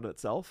industry to make fun of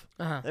itself.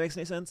 That makes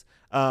any sense.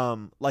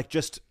 Like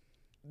just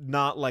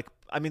not like,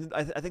 I mean,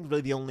 I think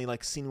really the only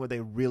like scene where they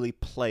really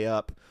play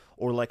up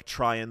or like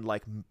try and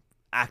like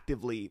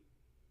actively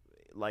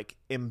like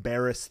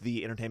embarrass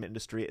the entertainment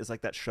industry is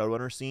like that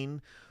showrunner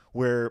scene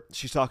where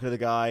she's talking to the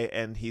guy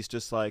and he's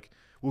just like,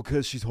 well,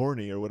 because she's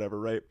horny or whatever,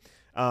 right?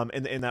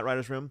 In that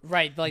writer's room,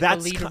 right? Like the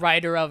lead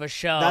writer of a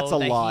show. That's a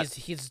lot.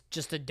 He's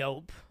just a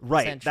dope,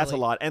 right? That's a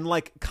lot, and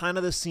like kind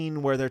of the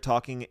scene where they're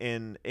talking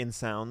in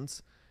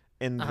sounds,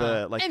 in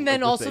the like, and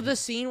then also the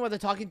scene where they're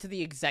talking to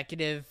the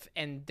executive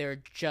and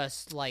they're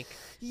just like,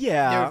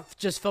 they're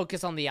just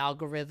focused on the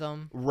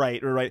algorithm,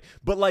 right?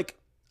 But like,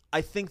 I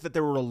think that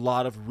there were a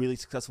lot of really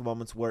successful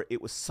moments where it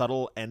was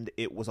subtle and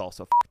it was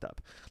also fucked up.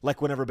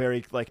 Like whenever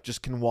Barry like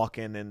just can walk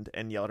in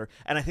and yell at her.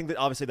 And I think that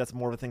obviously that's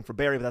more of a thing for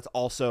Barry, but that's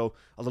also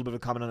a little bit of a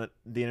comment on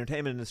the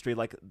entertainment industry,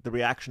 like the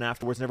reaction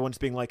afterwards and everyone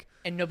just being like,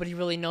 and nobody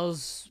really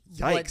knows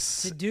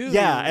yikes, what to do.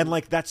 Yeah, and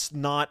like that's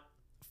not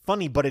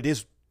funny, but it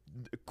is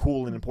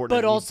cool and important.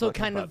 But also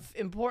kind of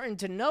important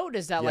to note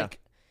is that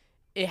like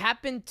it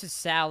happened to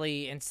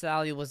Sally, and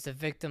Sally was the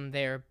victim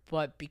there,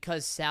 but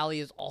because Sally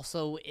is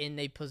also in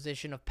a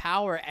position of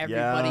power,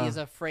 everybody is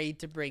afraid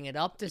to bring it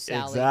up to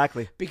Sally.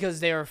 Exactly.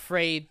 Because they're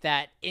afraid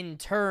that, in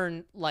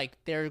turn, like,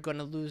 they're going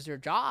to lose their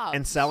job.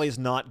 And Sally's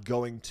not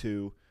going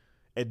to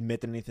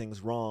admit that anything's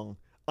wrong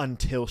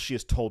until she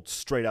is told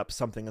straight up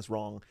something is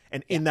wrong.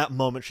 And in that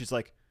moment, she's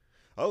like,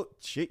 oh,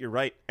 shit, you're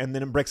right. And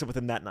then it breaks up with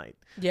him that night.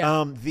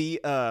 Yeah. The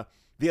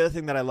other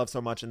thing that I love so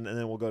much, and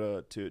then we'll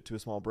go to a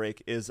small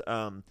break, is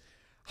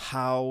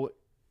how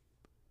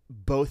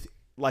both,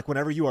 like,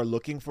 whenever you are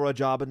looking for a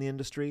job in the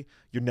industry,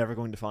 you're never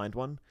going to find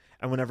one,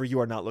 and whenever you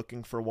are not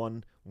looking for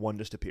one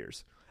just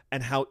appears,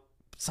 and how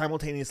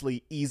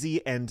simultaneously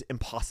easy and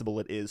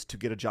impossible it is to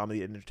get a job in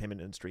the entertainment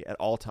industry at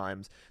all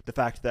times. The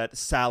fact that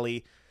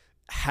Sally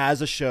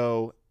has a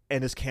show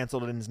and is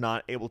canceled and is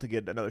not able to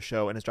get another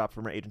show and is dropped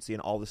from her agency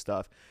and all this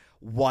stuff,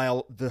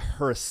 while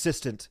her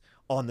assistant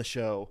on the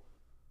show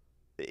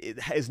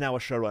is now a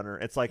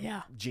showrunner. It's like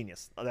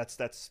genius.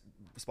 That's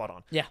spot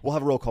on. Yeah. We'll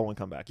have a roll call when we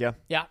come back. Yeah?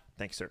 Yeah.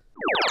 Thanks, sir.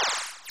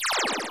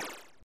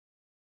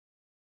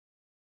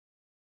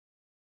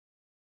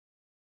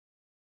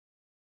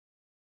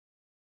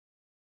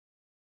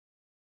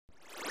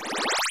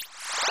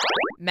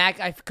 Mac,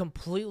 I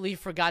completely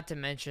forgot to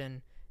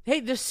mention.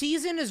 Hey, the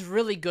season is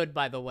really good,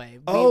 by the way.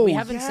 We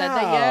haven't said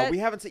that yet. We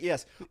haven't said,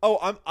 yes.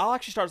 Oh, I'll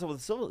actually start us off with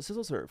a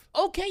sizzle serve.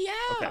 Okay,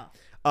 yeah.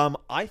 Okay.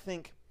 I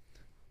think,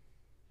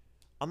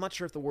 I'm not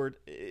sure if the word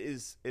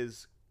is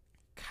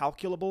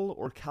calculable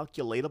or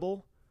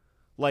calculatable.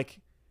 Like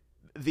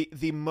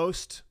the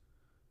most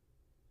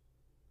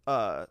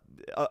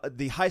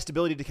the highest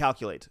ability to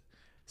calculate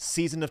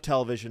season of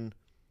television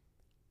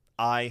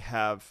I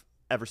have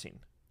ever seen.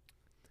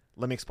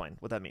 Let me explain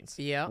what that means.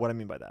 Yeah. What I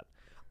mean by that.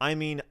 I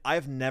mean,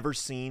 I've never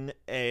seen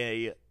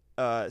a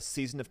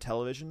season of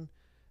television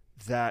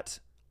that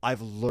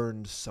I've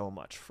learned so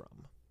much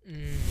from.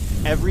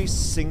 Every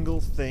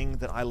single thing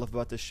that I love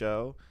about this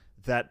show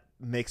that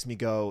makes me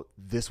go,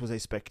 this was a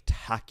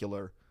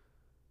spectacular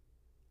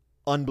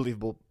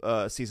unbelievable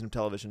season of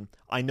television,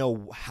 I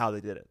know how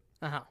they did it.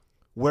 Uh-huh.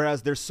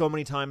 Whereas there's so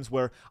many times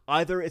where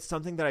either it's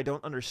something that I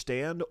don't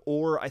understand,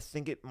 or I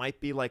think it might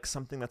be like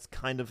something that's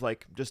kind of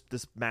like just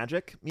this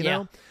magic, you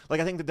know? Like,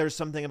 I think that there's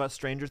something about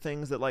Stranger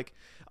Things that, like,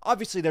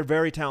 obviously they're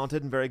very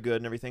talented and very good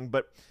and everything,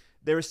 but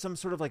there is some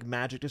sort of like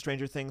magic to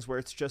Stranger Things where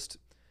it's just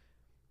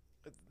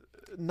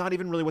not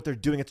even really what they're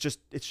doing. It's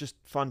just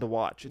fun to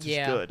watch. It's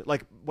just good.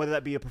 Like, whether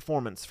that be a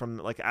performance from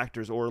like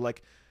actors or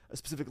like a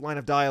specific line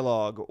of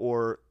dialogue,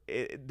 or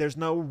there's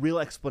no real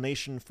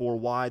explanation for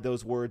why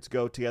those words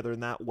go together in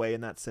that way in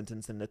that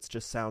sentence, and it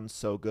just sounds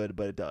so good,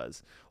 but it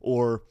does.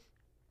 Or,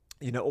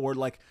 you know, or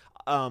like,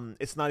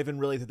 it's not even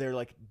really that they're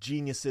like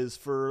geniuses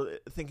for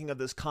thinking of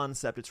this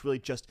concept. It's really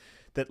just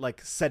that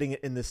like setting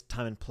it in this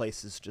time and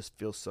place just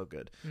feels so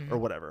good, or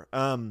whatever.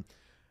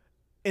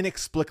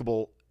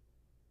 Inexplicable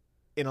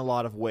in a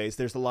lot of ways.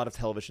 There's a lot of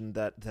television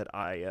that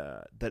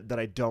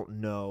I don't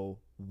know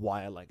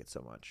why I like it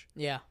so much.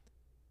 Yeah.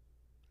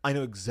 I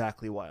know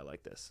exactly why I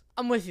like this.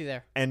 I'm with you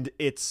there. And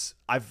it's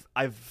I've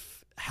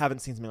haven't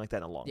seen something like that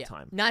in a long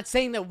time. Not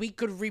saying that we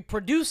could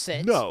reproduce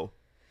it. No.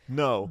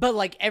 But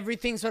like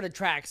everything sort of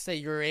tracks that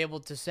you're able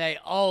to say,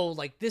 oh,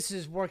 like this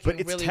is working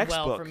really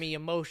well for me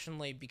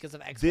emotionally because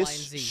of X, Y, and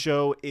Z. This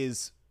show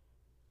is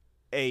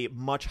a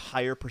much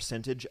higher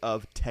percentage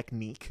of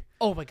technique.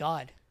 Oh my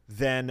God.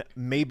 Than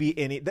maybe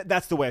any.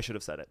 That's the way I should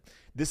have said it.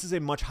 This is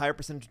a much higher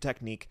percentage of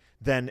technique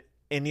than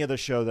any other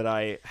show that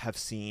I have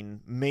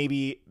seen,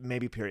 maybe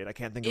period. I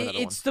can't think of another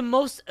one. It's the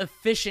most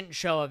efficient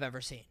show I've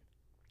ever seen.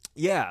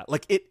 Yeah,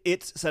 like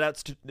it sets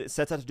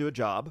out to do a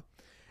job,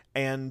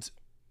 and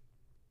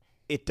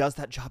it does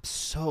that job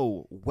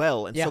so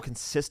well and so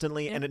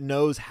consistently, and it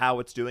knows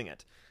how it's doing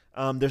it.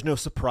 There's no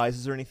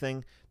surprises or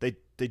anything. They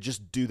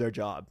just do their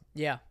job.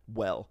 Yeah.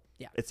 Well.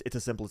 Yeah. It's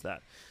as simple as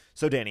that.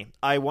 So Danny,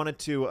 I wanted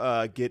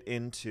to get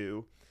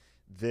into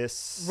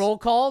this roll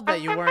call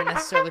that you weren't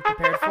necessarily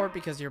prepared for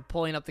because you're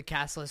pulling up the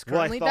cast list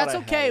currently. That's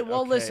okay.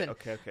 Well, listen,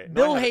 okay.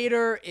 Bill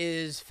Hader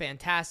is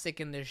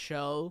fantastic in this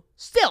show.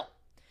 Still,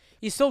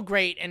 he's still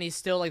great, and he's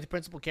still like the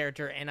principal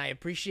character. And I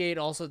appreciate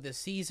also this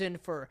season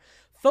for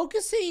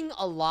focusing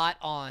a lot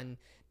on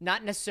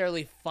not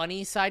necessarily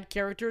funny side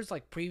characters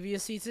like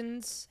previous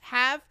seasons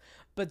have,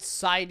 but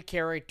side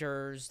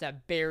characters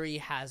that Barry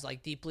has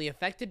like deeply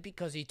affected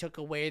because he took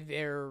away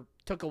their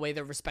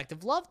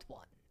respective loved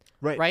one.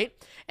 Right.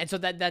 And so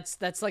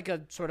that's like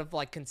a sort of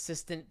like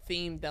consistent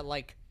theme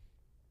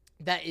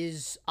that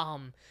is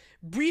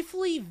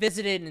briefly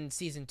visited in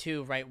season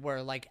 2, right?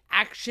 Where like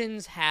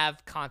actions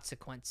have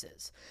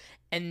consequences.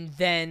 And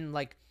then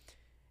like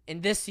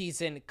in this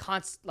season,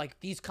 like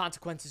these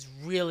consequences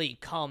really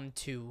come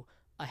to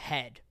a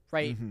head,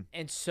 right? Mm-hmm.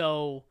 And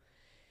so,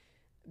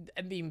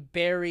 I mean,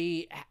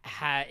 Barry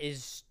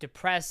is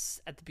depressed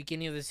at the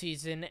beginning of the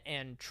season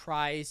and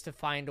tries to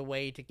find a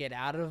way to get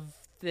out of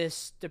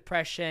this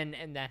depression,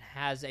 and then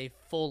has a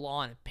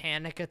full-on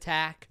panic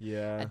attack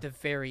at the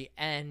very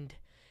end.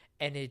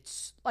 And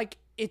it's like,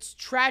 it's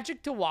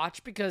tragic to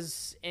watch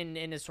because in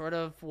a sort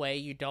of way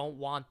you don't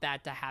want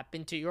that to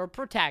happen to your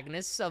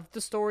protagonists of the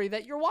story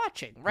that you're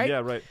watching, right? Yeah,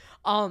 right.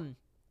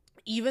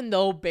 Even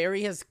though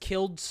Barry has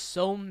killed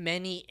so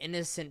many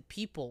innocent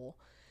people,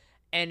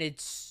 and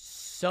it's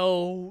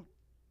so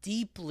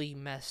deeply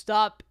messed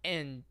up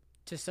and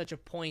to such a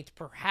point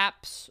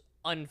perhaps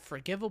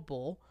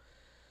unforgivable,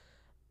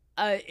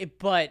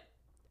 but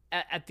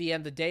at the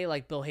end of the day,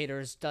 like, Bill Hader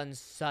has done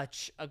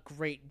such a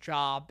great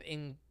job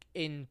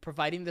in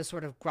providing this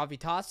sort of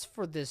gravitas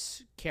for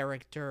this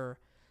character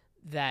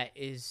that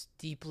is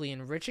deeply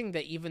enriching,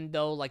 that even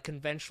though, like,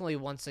 conventionally,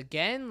 once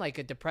again, like,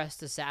 a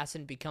depressed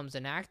assassin becomes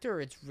an actor,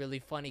 it's really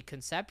funny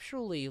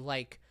conceptually.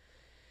 Like,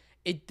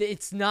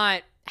 it's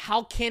not,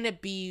 how can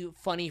it be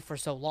funny for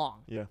so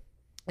long? Yeah.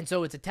 And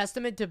so it's a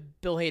testament to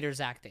Bill Hader's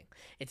acting.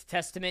 It's a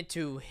testament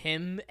to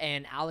him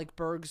and Alec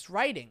Berg's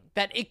writing,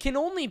 that it can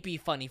only be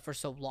funny for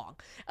so long.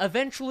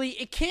 Eventually,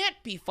 it can't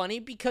be funny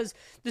because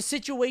the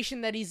situation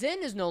that he's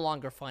in is no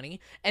longer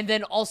funny. And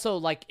then also,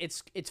 like,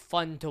 it's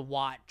fun to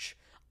watch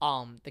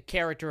the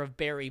character of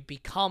Barry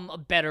become a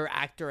better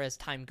actor as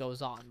time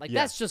goes on. Like,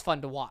 that's just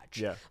fun to watch.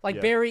 Yeah. Like,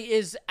 Barry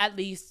is, at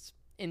least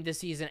in this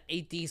season,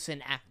 a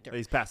decent actor.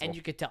 He's passable. And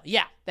you could tell,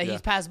 that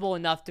he's passable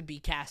enough to be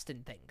cast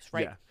in things,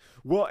 right? Yeah.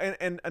 Well,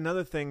 and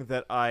another thing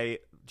that I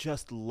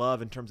just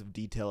love in terms of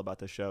detail about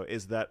the show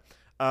is that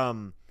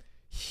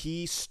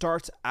he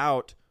starts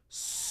out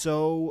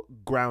so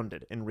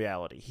grounded in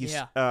reality. He's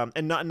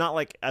and not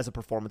like as a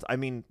performance. I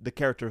mean, the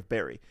character of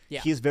Barry.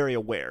 Yeah. He is very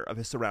aware of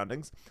his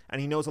surroundings,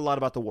 and he knows a lot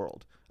about the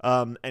world.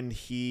 And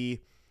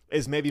he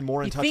is maybe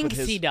more in touch with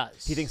his. He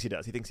thinks he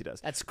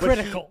does. That's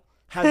critical.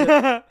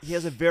 He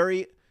has a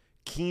very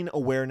keen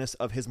awareness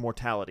of his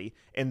mortality,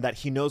 and that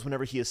he knows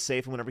whenever he is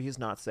safe and whenever he is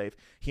not safe.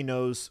 He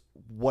knows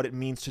what it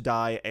means to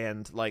die,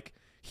 and like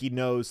he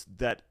knows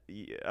that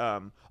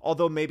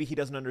although maybe he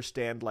doesn't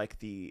understand like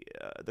the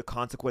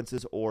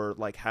consequences or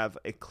like have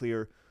a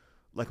clear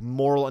like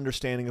moral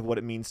understanding of what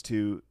it means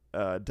to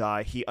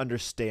die, he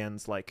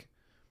understands like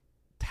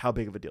how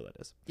big of a deal that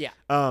is. Yeah.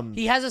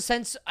 He has a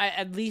sense,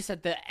 at least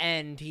at the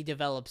end, he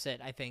develops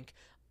it, I think,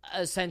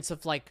 a sense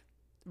of, like,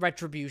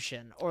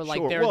 retribution, or, like,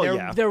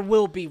 Sure. there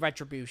will be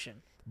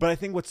retribution. But I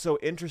think what's so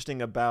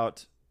interesting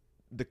about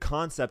the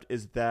concept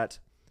is that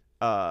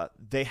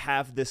they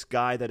have this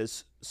guy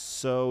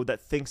that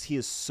thinks he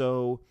is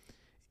so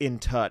in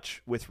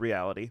touch with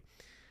reality,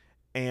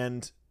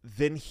 and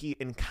then he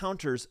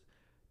encounters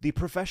the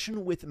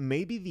profession with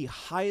maybe the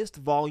highest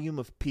volume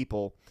of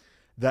people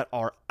that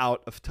are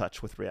out of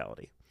touch with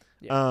reality.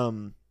 Yeah.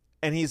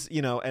 And he's,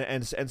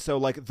 and so,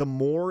 like, the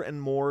more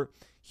and more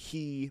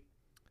he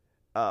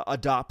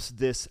adopts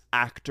this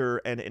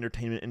actor and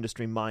entertainment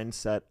industry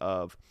mindset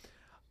of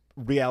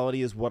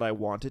reality is what I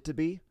want it to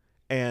be,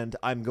 and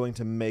I'm going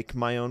to make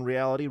my own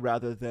reality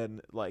rather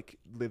than, like,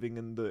 living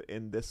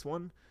in this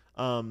one.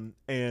 And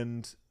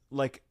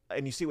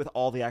you see with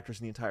all the actors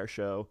in the entire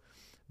show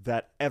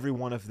that every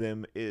one of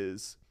them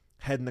is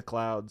head in the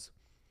clouds.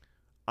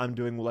 I'm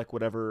doing, like,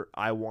 whatever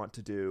I want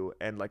to do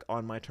and, like,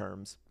 on my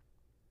terms.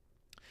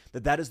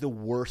 That is the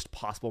worst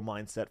possible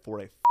mindset for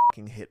a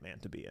fucking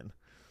hitman to be in.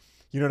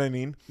 You know what I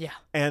mean? Yeah.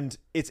 And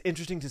it's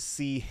interesting to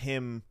see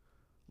him,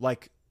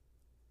 like,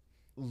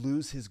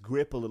 lose his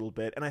grip a little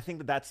bit. And I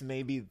think that's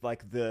maybe,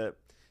 like, the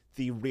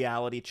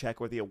reality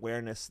check or the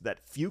awareness that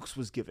Fuchs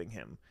was giving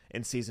him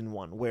in season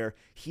 1, where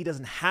he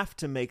doesn't have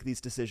to make these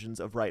decisions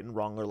of right and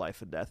wrong or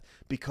life and death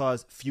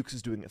because Fuchs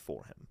is doing it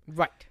for him.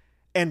 Right.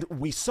 And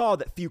we saw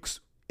that Fuchs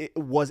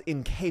was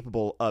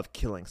incapable of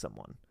killing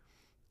someone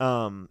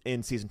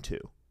in season 2.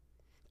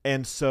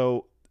 And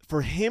so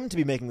for him to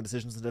be making the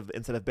decisions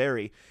instead of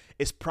Barry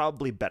is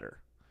probably better.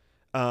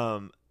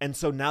 And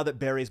so now that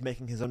Barry is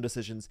making his own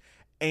decisions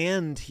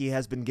and he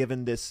has been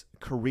given this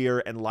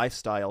career and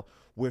lifestyle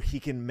where he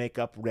can make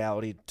up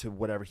reality to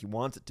whatever he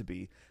wants it to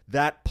be,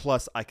 that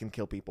plus I can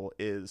kill people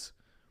is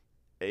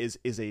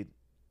a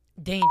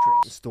dangerous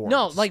storm.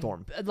 No,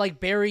 like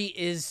Barry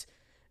is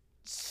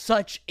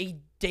such a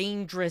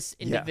dangerous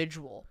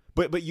individual.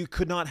 Yeah. But you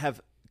could not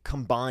have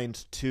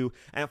combined two.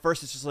 And at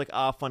first it's just like,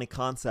 funny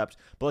concept.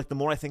 But, like, the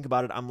more I think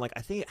about it, I'm like,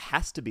 I think it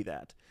has to be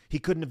that. He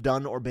couldn't have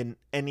done or been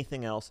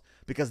anything else,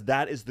 because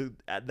that is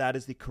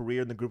the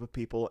career and the group of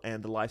people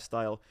and the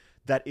lifestyle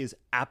that is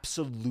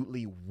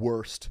absolutely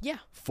worst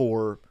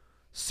for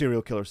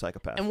serial killer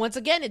psychopath. And once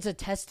again, it's a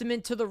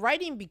testament to the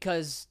writing,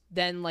 because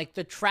then, like,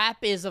 the trap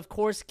is, of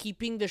course,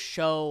 keeping the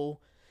show,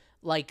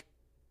 like,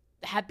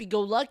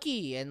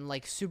 happy-go-lucky and,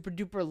 like,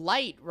 super-duper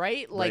light,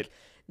 right? Like,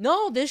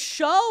 no, this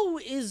show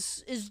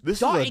is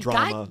this dark. Is a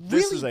drama. It got really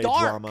this is a dark.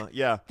 drama.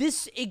 Yeah.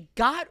 It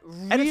got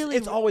really. And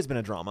it's always been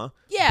a drama.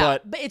 Yeah,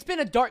 but it's been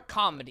a dark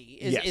comedy.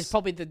 Yes. Is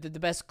probably the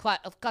best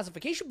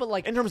classification. But,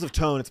 like, in terms of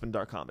tone, it's been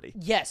dark comedy.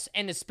 Yes,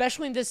 and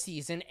especially in this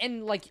season,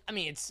 and, like, I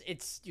mean,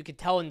 it's you could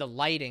tell in the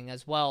lighting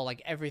as well.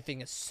 Like,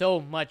 everything is so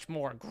much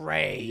more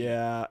gray.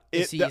 Yeah,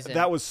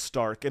 that was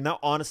stark, and that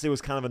honestly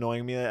was kind of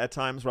annoying me at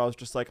times, where I was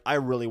just like, I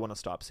really want to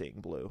stop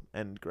seeing blue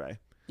and gray.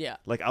 Yeah.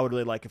 Like, I would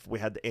really like if we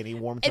had any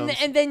warm tones.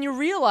 And then you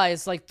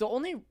realize, like, the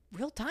only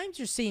real times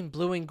you're seeing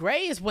blue and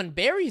gray is when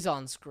Barry's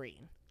on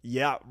screen.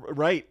 Yeah,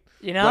 right.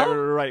 You know?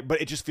 Right. But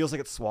it just feels like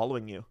it's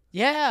swallowing you.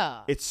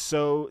 Yeah. It's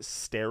so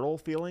sterile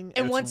feeling,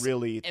 and it's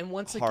really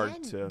hard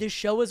again, to... the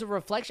show is a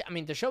reflection. I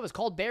mean, the show is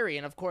called Barry,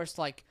 and, of course,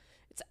 like,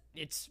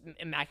 it's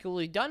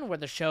immaculately done, where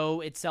the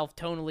show itself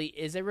tonally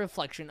is a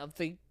reflection of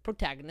the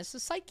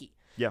protagonist's psyche.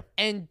 Yeah.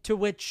 And to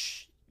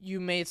which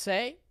you may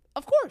say,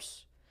 of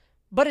course.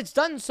 But it's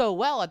done so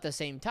well at the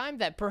same time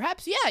that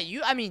perhaps,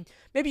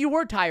 maybe you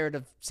were tired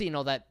of seeing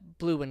all that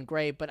blue and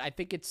gray, but I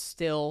think it's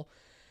still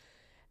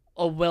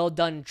a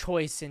well-done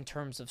choice in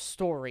terms of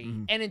story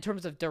and in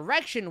terms of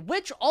direction,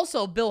 which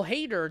also Bill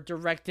Hader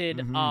directed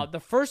the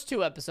first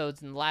 2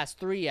 episodes and the last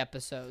 3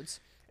 episodes.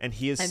 And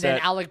he is then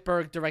Alec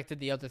Berg directed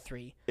the other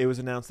 3. It was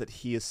announced that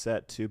he is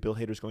set to, Bill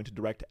Hader's going to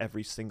direct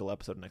every single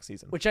episode next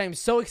season. Which I am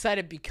so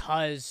excited,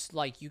 because,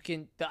 like,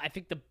 I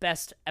think the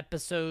best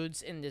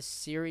episodes in this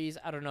series,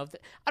 I don't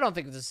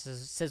think this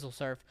is sizzle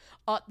surf.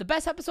 The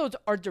best episodes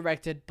are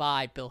directed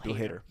by Bill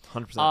Hader.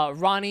 100%.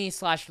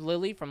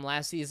 Ronnie/Lily from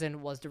last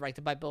season was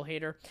directed by Bill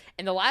Hader.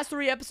 And the last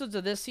 3 episodes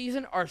of this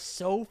season are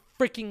so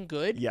freaking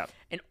good. Yeah.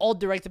 And all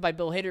directed by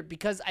Bill Hader,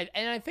 because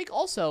I think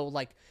also,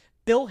 like,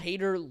 Bill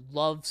Hader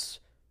loves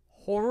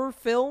horror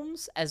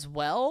films as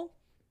well,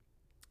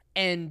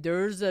 and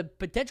there's a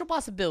potential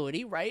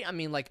possibility, right? I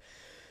mean, like,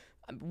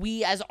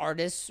 we as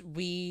artists,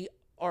 we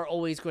are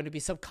always going to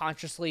be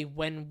subconsciously,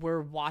 when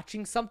we're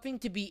watching something,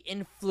 to be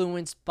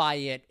influenced by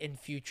it in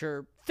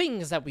future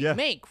things that we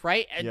make,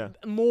 right? And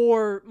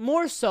more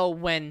so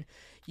when,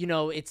 you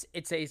know, it's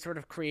a sort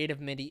of creative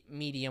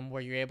medium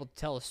where you're able to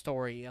tell a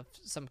story of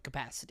some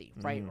capacity,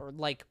 right?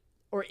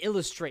 Or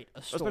illustrate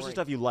a story. Especially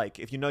stuff you like.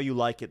 If you know you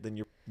like it, then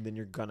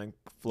you're gonna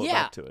float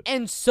back to it.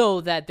 And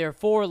so that,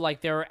 therefore,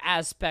 like, there are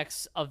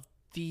aspects of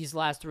these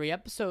last 3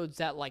 episodes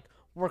that, like,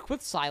 work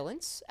with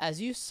silence, as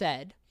you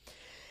said,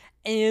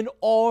 and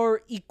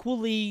are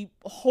equally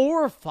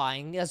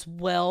horrifying as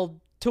well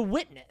to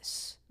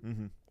witness.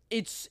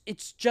 It's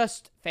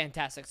just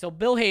fantastic. So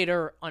Bill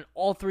Hader on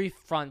all 3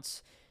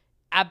 fronts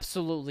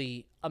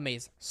absolutely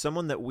amazing.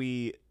 Someone that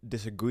we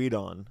disagreed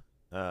on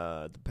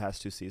the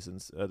past 2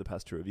 seasons, the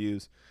past 2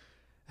 reviews,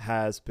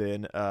 has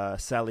been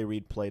Sally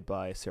Reed, played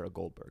by Sarah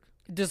Goldberg.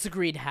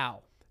 Disagreed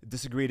how?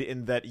 Disagreed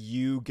in that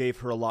you gave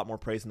her a lot more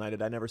praise than I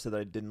did. I never said that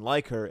I didn't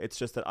like her. It's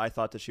just that I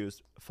thought that she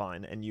was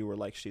fine, and you were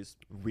like, she's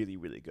really,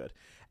 really good.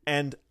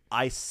 And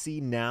I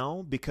see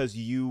now, because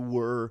you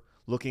were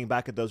looking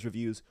back at those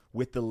reviews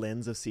with the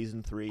lens of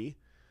season 3.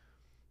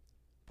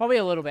 Probably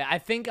a little bit. I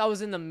think I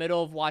was in the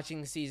middle of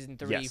watching season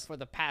 3 Yes. for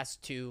the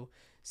past 2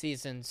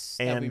 seasons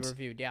that we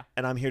reviewed. Yeah.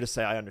 And I'm here to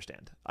say I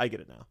understand. I get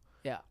it now.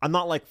 Yeah. I'm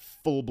not like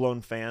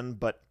full-blown fan,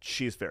 but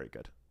she's very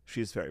good.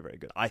 She's very, very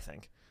good, I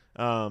think.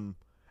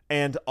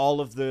 And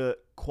all of the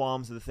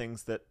qualms of the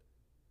things that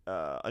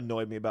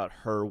annoyed me about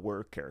her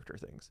were character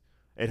things.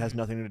 It has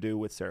nothing to do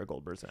with Sarah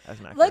Goldberg as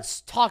an actor.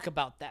 Let's talk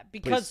about that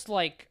because,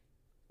 Please.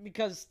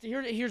 because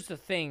here's the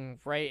thing,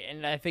 right?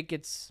 And I think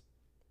it's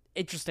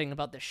interesting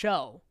about the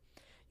show.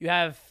 You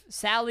have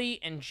Sally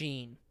and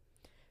Jean,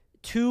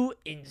 2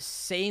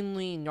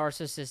 insanely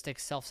narcissistic,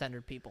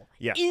 self-centered people.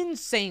 Yeah.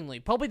 Insanely.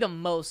 Probably the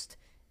most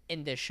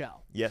in this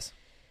show. Yes.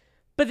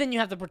 But then you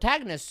have the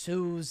protagonist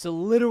who's a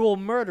literal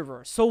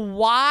murderer. So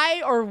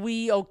why are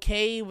we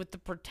okay with the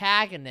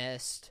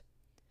protagonist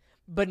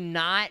but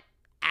not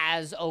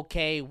as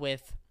okay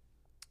with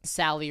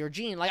Sally or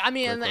Jean? Like, I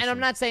mean, and I'm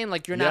not saying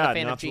like you're not a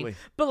fan of Jean,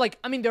 but like,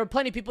 I mean, there are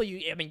plenty of people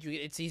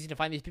it's easy to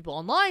find these people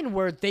online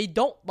where they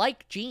don't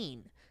like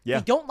Jean. Yeah.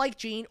 They don't like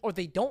Jean, or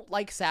they don't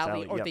like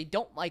Sally, or yep. they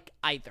don't like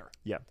either.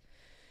 Yeah.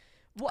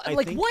 What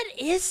think- what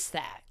is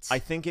that? I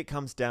think it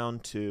comes down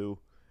to,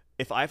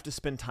 if I have to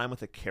spend time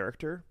with a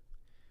character,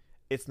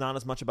 it's not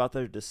as much about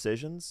their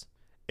decisions.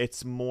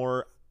 It's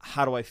more,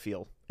 how do I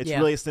feel? It's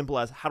really as simple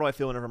as, how do I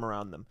feel whenever I'm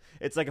around them?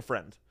 It's like a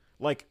friend.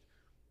 Like,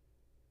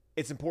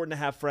 it's important to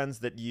have friends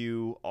that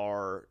you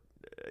are,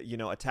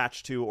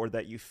 attached to, or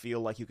that you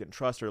feel like you can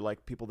trust, or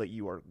like people that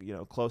you are,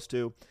 close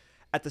to.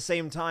 At the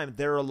same time,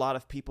 there are a lot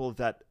of people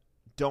that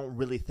don't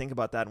really think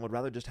about that and would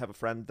rather just have a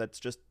friend that's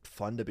just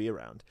fun to be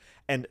around.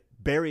 And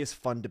Barry is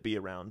fun to be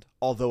around,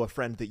 although a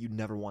friend that you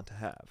never want to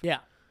have. Yeah.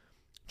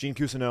 Jean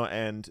Cousineau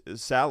and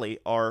Sally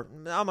are,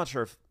 I'm not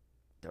sure if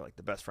they're like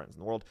the best friends in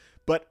the world,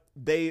 but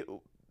they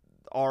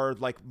are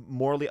like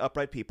morally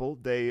upright people.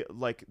 They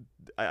like,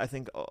 I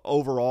think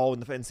overall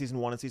in season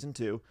 1 and season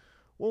 2,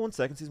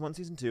 season 1 and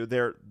season 2,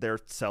 they're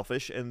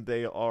selfish and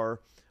they are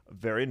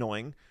very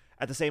annoying.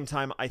 At the same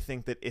time, I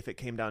think that if it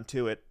came down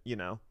to it,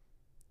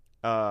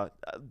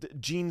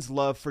 Jean's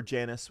love for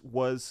Janice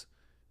was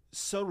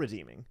so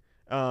redeeming,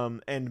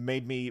 and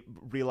made me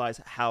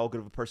realize how good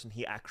of a person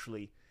he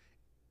actually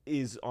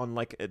is on,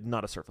 like,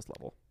 not a surface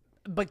level.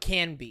 But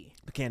can be.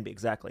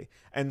 Exactly.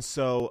 And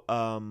so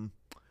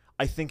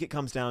I think it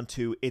comes down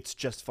to, it's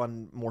just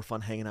more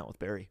fun hanging out with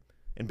Barry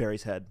in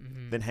Barry's head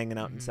than hanging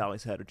out in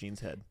Sally's head or Jean's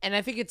head. And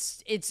I think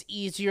it's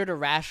easier to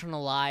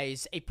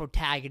rationalize a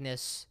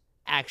protagonist's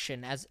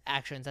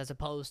actions as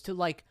opposed to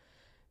like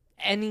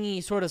any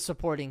sort of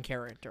supporting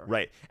character.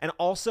 Right. And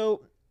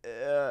also,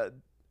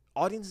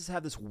 audiences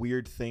have this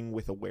weird thing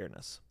with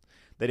awareness,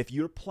 that if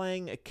you're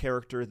playing a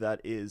character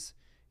that is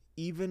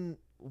even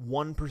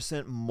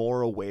 1%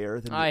 more aware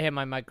than I hit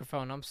my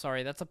microphone. I'm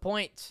sorry. That's a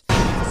point.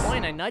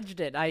 I nudged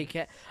it.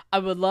 I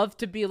would love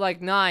to be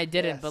like, nah, I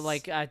didn't, Yes. but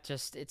like, it's not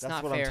fair.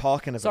 That's what I'm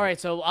talking about. Sorry.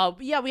 So,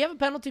 we have a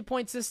penalty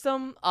point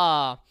system.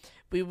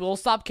 We will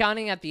stop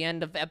counting at the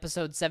end of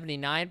episode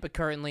 79, but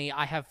currently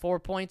I have 4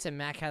 points and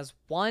Mac has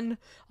 1.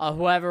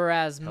 Whoever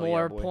has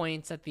more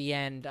points at the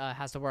end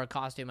has to wear a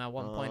costume at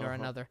one point or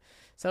another.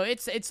 So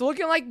it's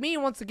looking like me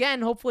once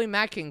again. Hopefully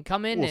Mac can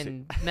come in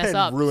and mess and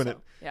up. ruin it.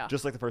 Yeah.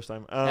 Just like the first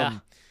time. Yeah.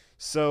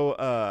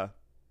 So,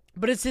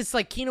 but it's this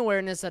like keen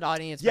awareness that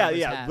audience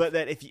members have. but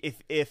that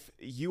if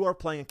you are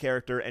playing a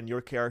character and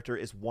your character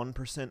is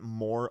 1%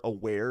 more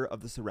aware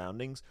of the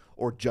surroundings,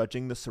 or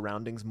judging the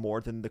surroundings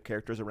more than the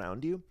characters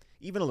around you,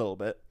 even a little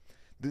bit,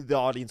 the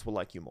audience will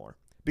like you more,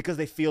 because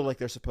they feel like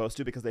they're supposed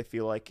to, because they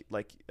feel like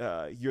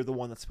you're the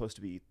one that's supposed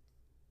to be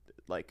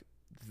like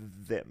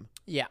them.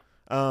 Yeah.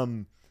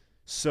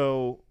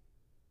 So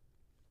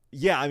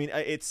yeah, I mean,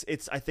 it's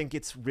I think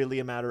it's really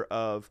a matter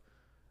of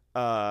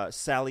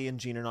Sally and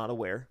Jean are not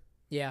aware.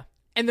 Yeah.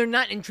 And they're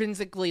not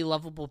intrinsically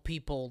lovable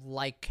people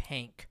like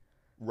Hank.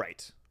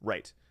 Right.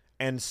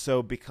 And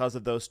so because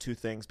of those two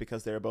things,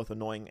 because they're both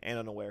annoying and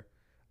unaware,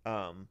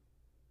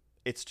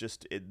 it's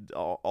just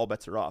all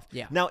bets are off.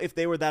 Yeah. Now, if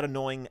they were that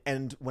annoying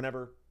and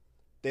whenever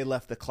they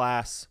left the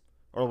class,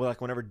 or like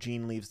whenever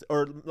Jean leaves,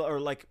 or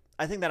like,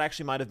 I think that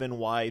actually might have been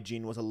why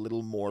Jean was a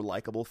little more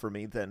likable for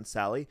me than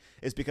Sally,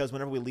 is because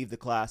whenever we leave the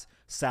class,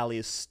 Sally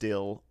is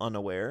still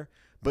unaware.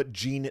 But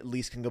Jean at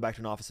least can go back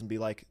to an office and be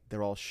like,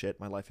 they're all shit.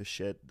 My life is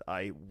shit.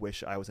 I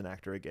wish I was an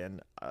actor again.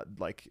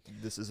 Like,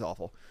 this is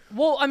awful.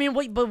 Well, I mean,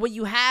 what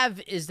you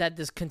have is that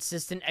this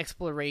consistent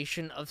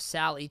exploration of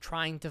Sally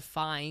trying to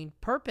find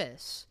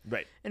purpose.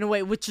 Right. In a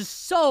way, which is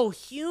so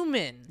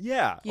human.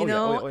 Yeah. You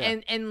know?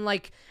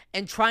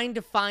 And trying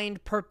to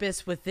find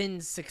purpose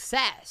within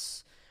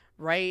success.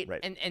 Right?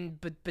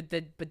 Right.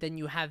 But then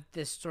you have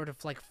this sort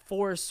of like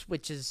force,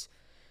 which is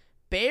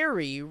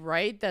Barry,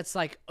 right, that's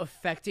like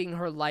affecting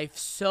her life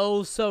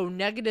so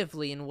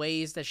negatively in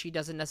ways that she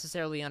doesn't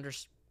necessarily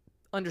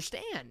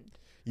understand.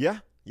 Yeah,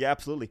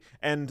 absolutely.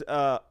 And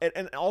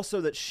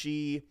also that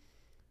she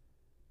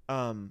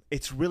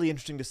it's really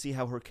interesting to see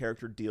how her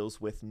character deals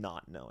with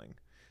not knowing.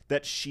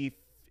 That she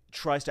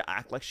tries to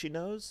act like she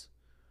knows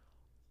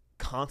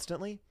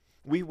constantly.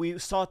 We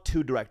saw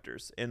two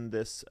directors in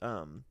this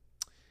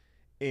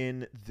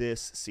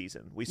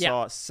season. We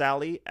saw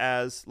Sally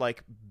as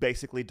like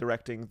basically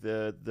directing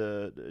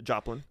the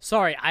Joplin.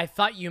 Sorry, I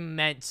thought you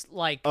meant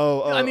like.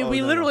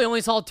 We literally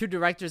only saw two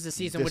directors this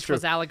season, which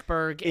was Alec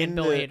Berg and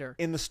Bill Hader.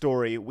 In the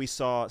story, we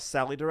saw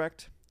Sally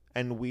direct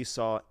and we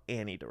saw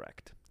Annie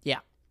direct. Yeah.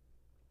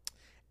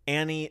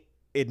 Annie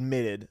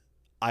admitted,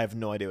 "I have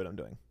no idea what I'm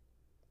doing,"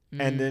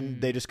 and then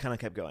they just kind of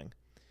kept going.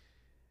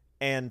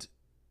 And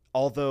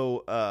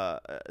although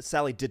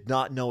Sally did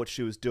not know what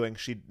she was doing,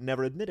 she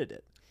never admitted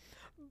it.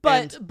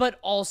 But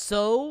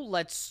also,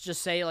 let's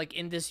just say, like,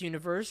 in this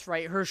universe,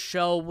 right, her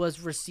show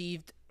was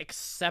received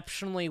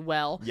exceptionally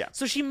well. Yeah.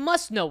 So she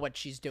must know what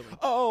she's doing.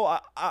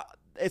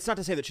 It's not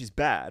to say that she's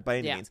bad by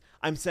any means.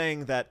 I'm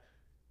saying that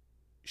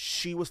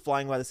she was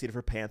flying by the seat of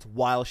her pants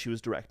while she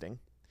was directing,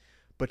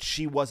 but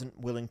she wasn't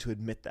willing to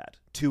admit that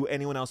to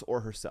anyone else or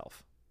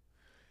herself.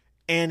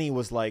 Annie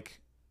was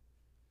like,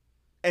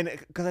 and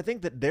because I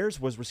think that theirs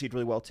was received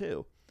really well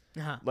too.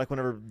 Uh-huh. Like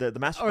whenever the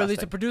master, or at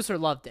least the producer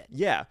loved it.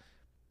 Yeah.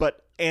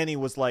 But Annie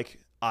was like,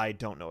 I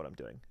don't know what I'm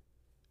doing,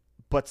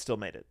 but still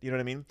made it. You know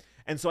what I mean?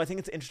 And so I think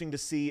it's interesting to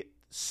see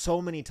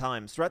so many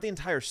times throughout the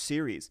entire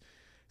series,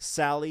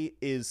 Sally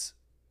it's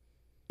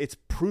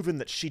proven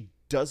that she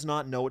does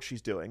not know what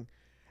she's doing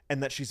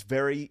and that she's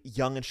very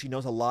young and she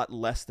knows a lot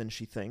less than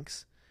she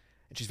thinks.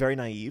 And she's very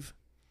naive,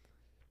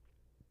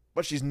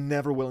 but she's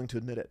never willing to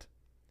admit it.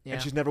 Yeah.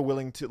 And she's never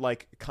willing to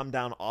like come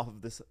down off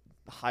of this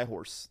high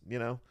horse, you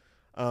know?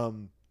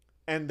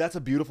 And that's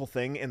a beautiful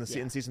thing in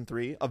in season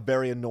 3, a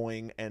very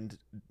annoying and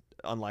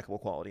unlikable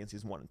quality in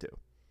season 1 and 2.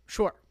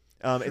 Sure.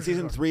 In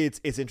season 3,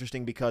 it's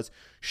interesting because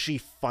she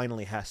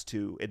finally has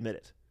to admit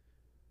it.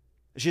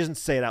 She doesn't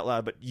say it out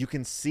loud, but you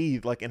can see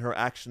like in her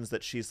actions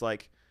that she's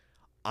like,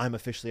 I'm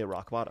officially at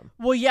rock bottom.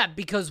 Well, yeah,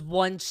 because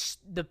once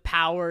the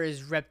power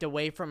is ripped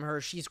away from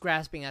her, she's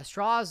grasping at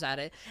straws at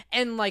it.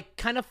 And like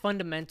kind of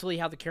fundamentally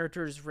how the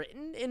character is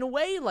written in a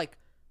way, like,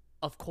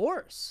 of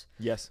course.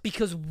 Yes.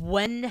 Because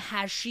when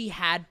has she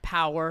had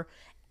power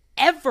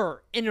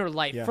ever in her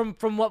life? Yeah.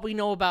 From what we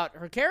know about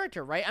her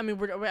character, right? I mean,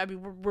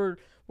 we're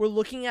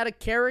looking at a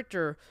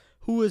character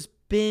who has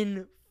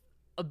been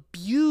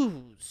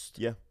abused.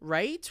 Yeah.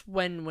 Right?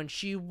 When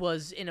she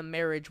was in a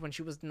marriage when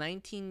she was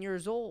 19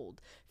 years old,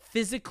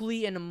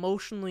 physically and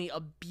emotionally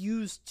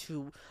abused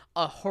to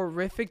a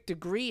horrific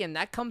degree, and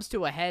that comes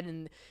to a head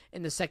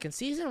in the second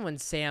season when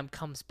Sam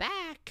comes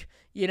back,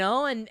 you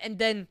know, and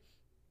then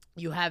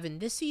you have in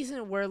this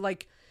season where,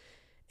 like,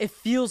 it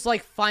feels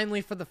like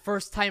finally for the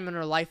first time in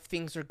her life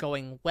things are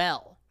going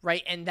well,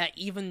 right? And that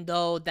even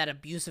though that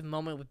abusive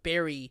moment with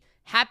Barry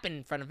happened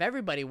in front of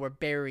everybody where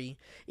Barry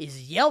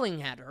is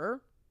yelling at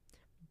her,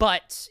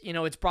 but, you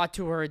know, it's brought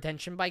to her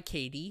attention by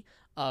Katie,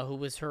 who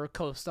was her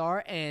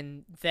co-star,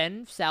 and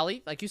then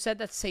Sally, like you said,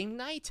 that same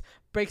night,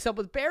 breaks up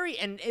with Barry,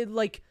 and it,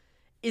 like,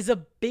 is a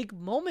big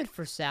moment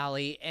for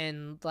Sally,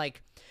 and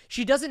like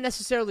she doesn't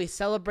necessarily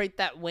celebrate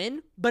that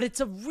win, but it's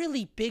a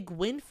really big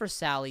win for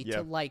Sally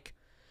to like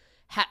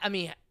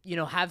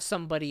have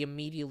somebody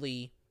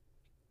immediately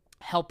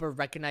help her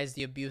recognize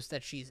the abuse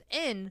that she's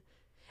in,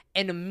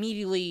 and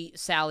immediately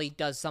Sally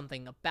does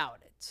something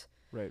about it.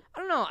 Right. I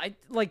don't know,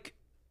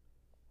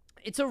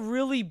 it's a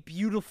really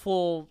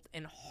beautiful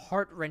and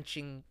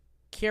heart-wrenching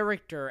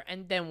character,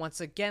 and then once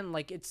again,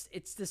 like it's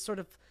this sort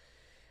of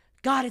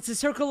God, it's a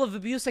circle of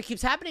abuse that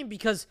keeps happening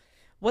because,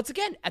 once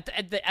again,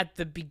 at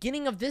the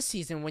beginning of this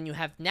season, when you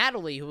have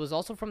Natalie, who was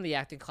also from the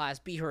acting class,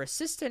 be her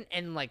assistant,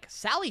 and like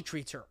Sally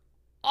treats her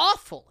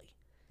awfully,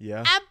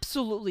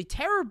 absolutely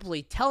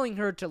terribly, telling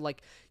her to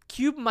like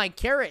cube my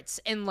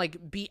carrots and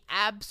like be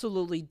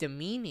absolutely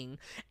demeaning,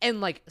 and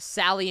like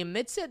Sally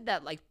admits it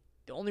that like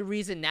the only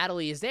reason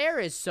Natalie is there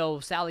is so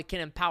Sally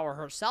can empower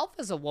herself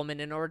as a woman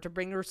in order to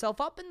bring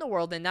herself up in the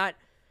world and not.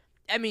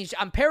 I mean,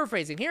 I'm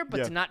paraphrasing here,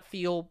 but to not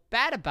feel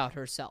bad about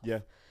herself. Yeah.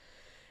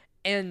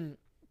 And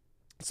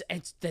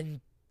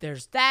then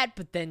there's that,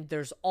 but then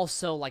there's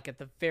also, like, at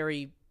the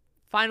very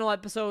final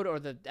episode, or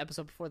the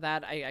episode before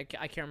that, I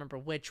can't remember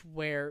which,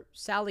 where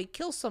Sally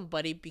kills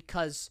somebody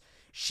because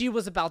she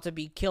was about to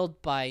be killed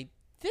by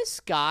this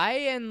guy,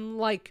 and,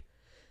 like,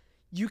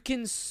 you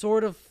can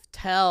sort of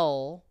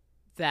tell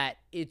that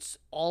it's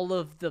all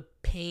of the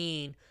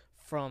pain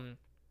from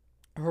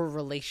her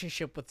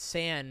relationship with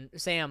Sam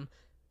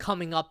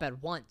coming up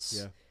at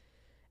once.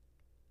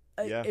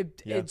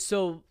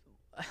 So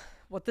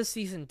what this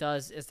season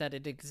does is that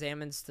it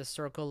examines the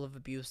circle of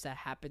abuse that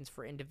happens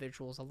for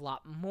individuals a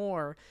lot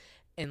more,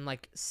 and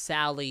like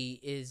Sally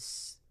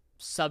is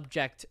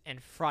subject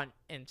and front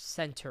and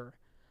center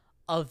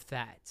of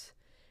that,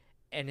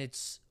 and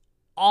it's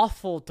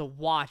awful to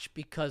watch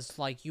because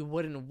like you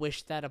wouldn't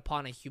wish that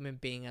upon a human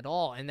being at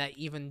all. And that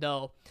even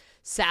though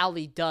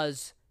Sally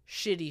does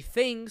shitty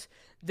things,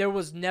 there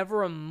was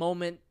never a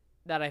moment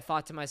that I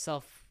thought to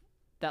myself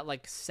that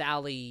like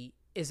Sally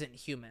isn't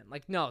human.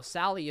 Like, no,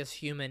 Sally is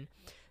human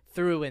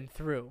through and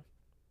through.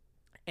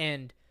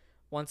 And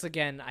once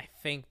again, I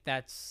think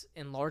that's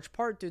in large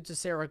part due to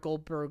Sarah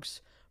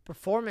Goldberg's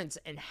performance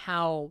and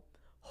how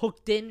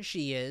hooked in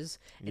she is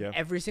in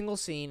every single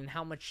scene, and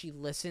how much she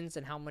listens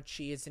and how much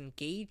she is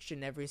engaged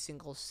in every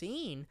single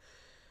scene,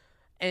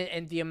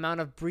 and the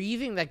amount of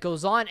breathing that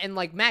goes on. And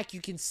like, Mac,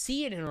 you can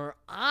see it in her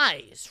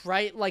eyes,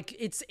 right? Like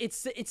it's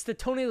the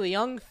Tony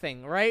Leung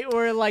thing, right?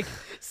 Where like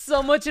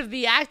so much of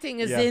the acting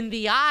is in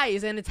the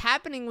eyes, and it's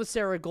happening with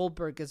Sarah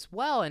Goldberg as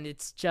well, and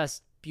it's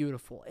just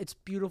beautiful. It's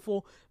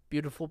beautiful,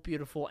 beautiful,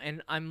 beautiful.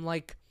 And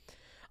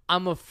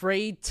I'm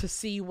afraid to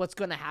see what's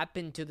going to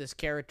happen to this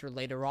character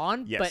later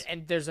on. Yes.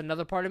 And there's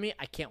another part of me,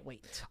 I can't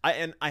wait.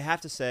 I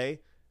have to say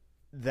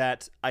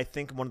that I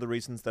think one of the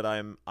reasons that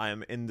I'm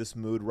in this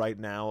mood right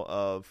now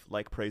of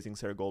like praising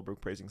Sarah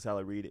Goldberg, praising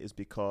Sally Reed, is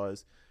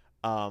because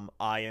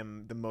I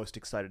am the most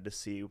excited to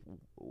see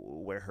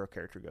where her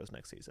character goes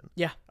next season.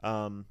 Yeah.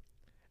 And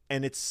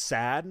it's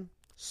sad,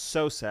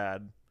 so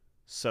sad,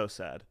 so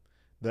sad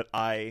that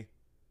I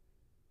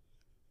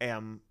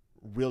am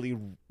really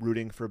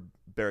rooting for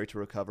Barry to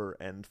recover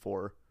and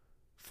for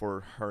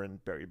her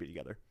and Barry to be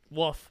together.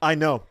 Woof. I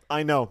know.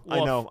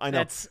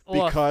 That's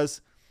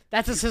because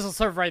that's a sizzle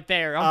serve right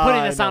there. I'm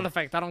putting the sound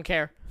effect. I don't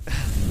care.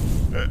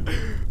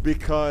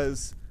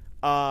 Because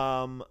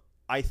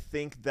I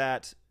think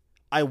that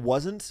I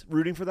wasn't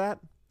rooting for that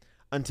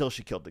until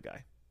she killed the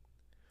guy.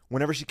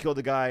 Whenever she killed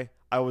the guy,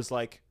 I was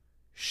like,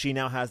 she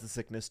now has the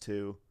sickness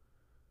too.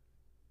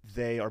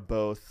 They're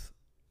both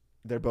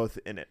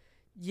in it.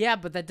 Yeah,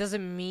 but that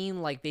doesn't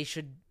mean like they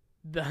should.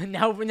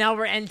 Now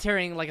we're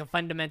entering like a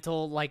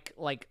fundamental like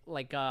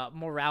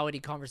morality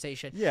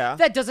conversation. Yeah,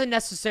 that doesn't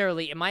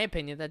necessarily, in my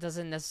opinion, that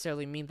doesn't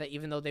necessarily mean that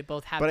even though they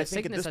both have the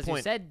sickness, as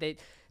you said,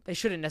 they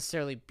shouldn't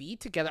necessarily be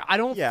together. I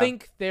don't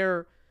think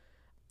they're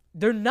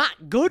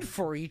not good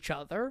for each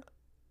other.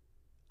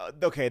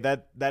 Okay,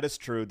 that is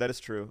true. That is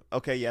true.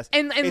 Okay, yes,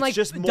 and it's like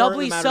just more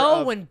doubly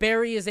so when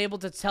Barry is able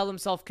to tell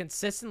himself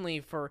consistently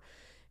for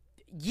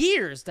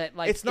years that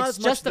like it's not as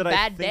just much a that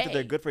bad I think day. that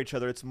they're good for each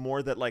other. It's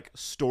more that like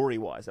story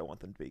wise, I want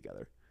them to be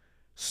together.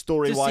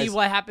 Story wise, to see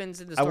what happens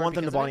in the story. I want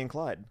them to Bonnie and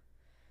Clyde.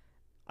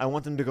 I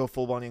want them to go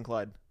full Bonnie and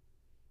Clyde.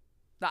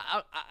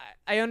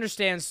 I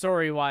understand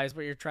story wise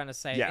what you're trying to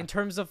say. Yeah. In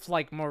terms of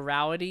like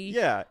morality.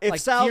 Yeah. If like,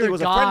 Sally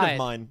was God. a friend of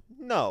mine,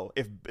 no.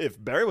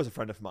 If Barry was a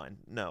friend of mine,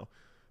 no.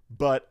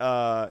 But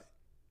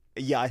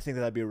yeah, I think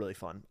that'd be really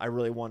fun. I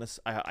really want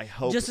to. I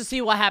hope just to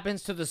see what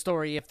happens to the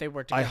story if they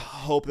were together. I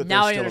hope that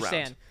now they're still I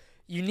understand. around.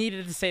 You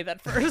needed to say that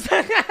first.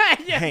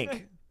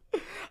 Hank.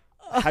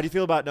 How do you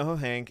feel about NoHo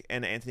Hank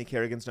and Anthony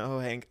Carrigan's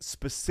NoHo Hank?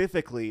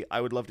 Specifically, I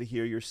would love to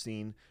hear your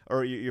scene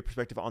or your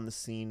perspective on the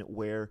scene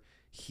where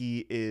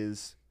he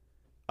is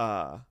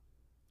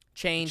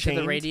chained to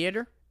the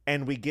radiator.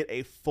 And we get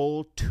a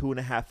full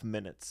 2.5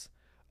 minutes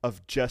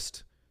of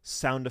just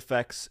sound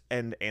effects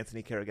and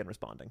Anthony Carrigan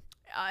responding.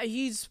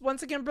 He's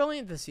once again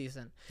brilliant this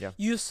season. Yeah.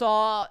 You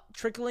saw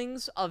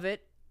tricklings of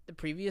it the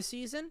previous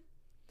season.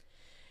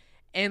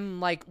 And,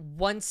 like,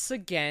 once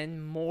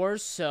again, more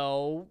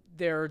so,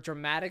 there are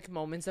dramatic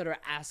moments that are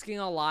asking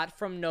a lot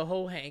from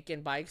NoHo Hank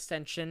and, by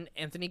extension,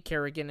 Anthony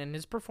Carrigan in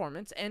his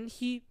performance, and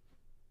he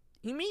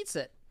meets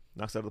it.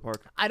 Knocks it out of the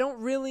park. I don't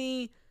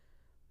really,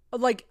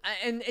 like,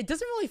 and it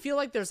doesn't really feel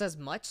like there's as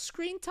much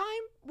screen time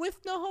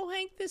with NoHo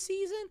Hank this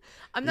season.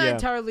 I'm not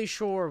entirely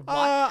sure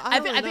why. I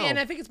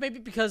think it's maybe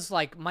because,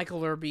 like,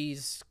 Michael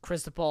Irby's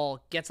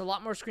Cristobal gets a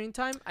lot more screen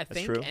time, I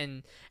think. That's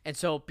true. And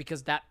so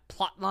because that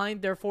plot line,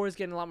 therefore, is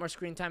getting a lot more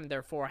screen time, and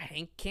therefore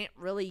Hank can't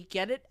really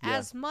get it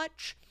as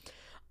much.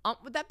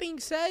 With that being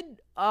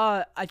said,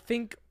 I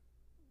think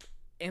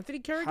Anthony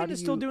Carrigan is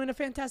still doing a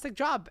fantastic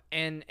job,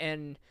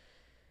 and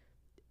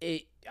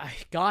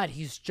God,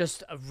 he's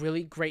just a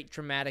really great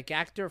dramatic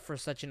actor for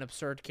such an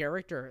absurd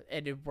character,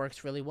 and it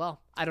works really well.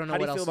 I don't know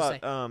what else to say. How do you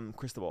feel about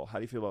Cristobal? How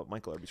do you feel about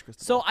Michael Irby's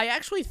Cristobal? So I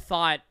actually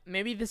thought,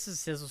 maybe this is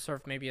sizzle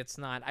surf, maybe it's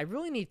not. I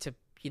really need to,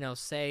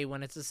 say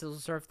when it's a sizzle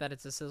surf that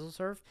it's a sizzle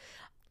surf.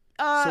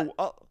 I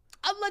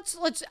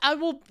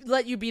will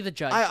let you be the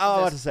judge.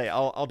 I'll have to say,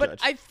 I'll but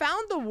judge. I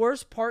found the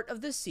worst part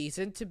of this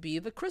season to be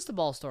the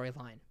Cristobal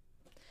storyline.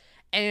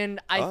 And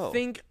I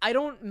think,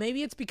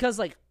 maybe it's because,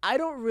 like,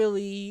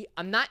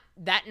 I'm not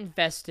that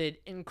invested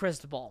in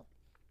Cristobal.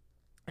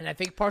 And I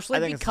think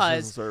partially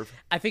because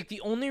I think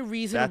the only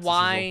reason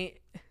why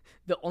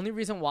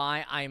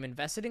I am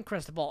invested in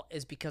Cristobal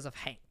is because of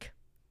Hank.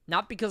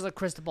 Not because of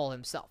Cristobal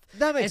himself.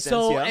 That makes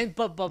sense, yeah.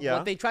 But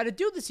what they try to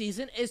do this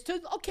season is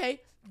to,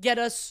 get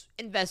us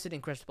invested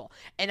in Cristobal.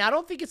 And I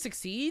don't think it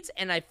succeeds,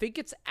 and I think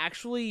it's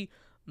actually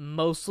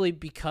mostly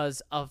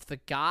because of the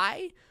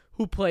guy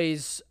who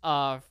plays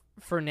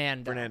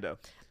Fernando.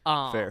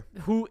 Fair.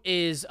 Who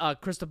is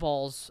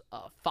Cristobal's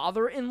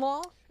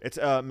father-in-law. It's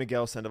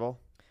Miguel Sandoval.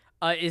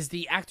 is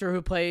the actor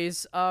who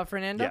plays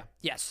Fernando. Yeah.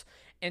 Yes.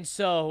 And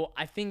so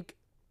I think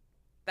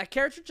that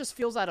character just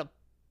feels out of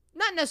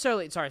not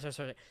necessarily sorry.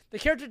 The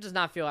character does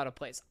not feel out of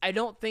place. I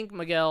don't think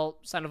Miguel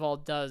Sandoval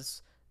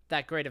does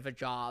that great of a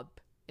job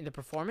in the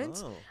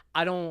performance. Oh.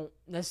 I don't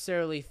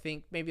necessarily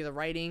think maybe the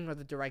writing or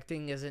the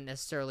directing isn't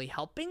necessarily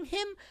helping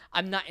him.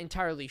 I'm not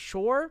entirely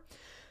sure.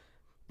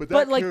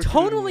 But like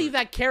tonally,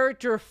 that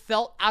character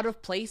felt out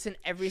of place in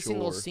every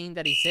single scene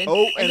that he's in.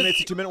 Oh, and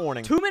it's a 2-minute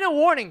warning. 2-minute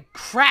warning.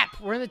 Crap.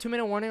 We're in the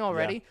 2-minute warning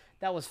already. Yeah.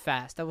 That was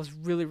fast. That was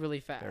really, really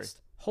fast.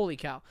 Holy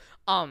cow.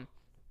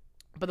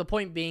 But the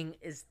point being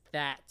is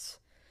that,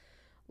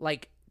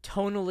 like,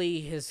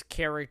 tonally, his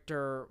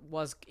character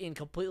was in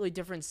completely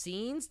different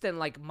scenes than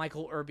like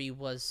Michael Irby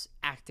was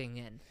acting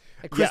in.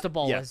 Like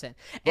Cristobal was in.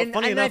 And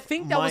I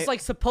think that was like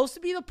supposed to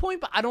be the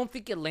point, but I don't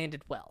think it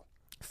landed well.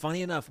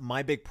 Funny enough,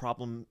 my big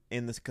problem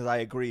in this, because I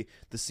agree,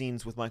 the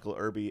scenes with Michael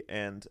Irby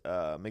and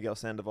Miguel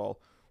Sandoval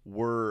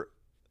were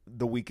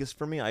the weakest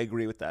for me. I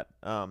agree with that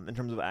in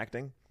terms of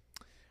acting.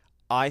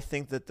 I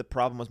think that the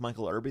problem was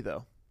Michael Irby,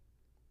 though.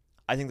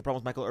 I think the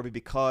problem was Michael Irby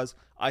because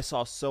I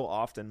saw so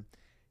often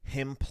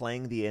him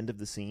playing the end of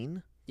the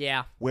scene.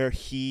 Yeah. Where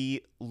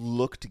he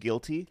looked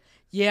guilty.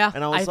 Yeah.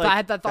 And I was like, I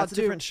had that thought that's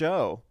too. a different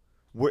show.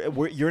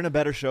 You're in a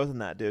better show than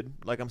that, dude.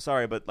 Like, I'm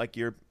sorry, but like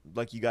you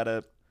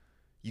gotta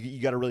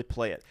really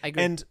play it. I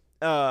agree. And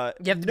you have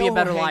to be a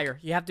better liar.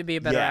 You have to be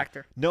a better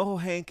actor.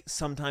 NoHo Hank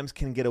sometimes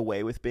can get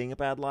away with being a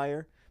bad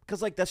liar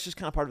because like that's just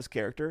kind of part of his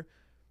character.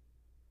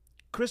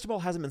 Cristobal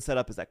hasn't been set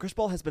up as that.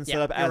 Cristobal has been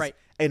set up as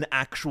an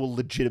actual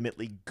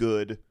legitimately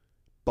good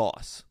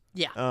boss.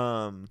 Yeah.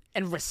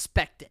 And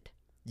respected.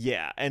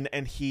 Yeah,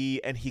 and he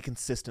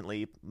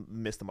consistently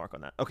missed the mark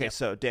on that. Okay,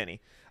 so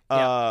Danny, there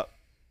are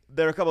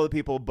a couple of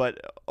people, but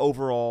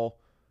overall,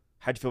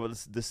 how'd you feel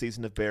about this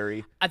season of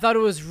Barry? I thought it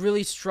was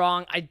really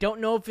strong. I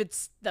don't know if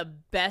it's the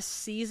best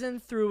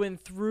season through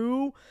and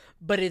through,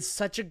 but it's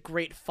such a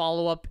great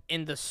follow-up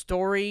in the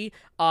story.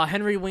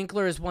 Henry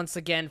Winkler is once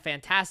again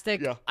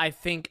fantastic. Yeah. I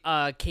think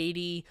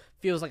Katie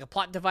feels like a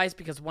plot device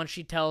because once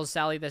she tells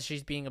Sally that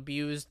she's being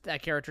abused,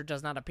 that character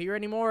does not appear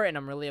anymore, and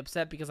I'm really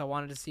upset because I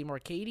wanted to see more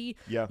Katie,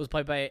 who's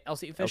played by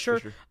Elsie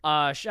Fisher.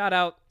 Shout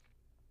out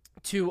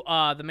to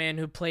the man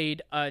who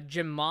played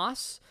Jim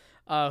Moss,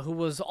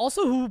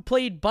 who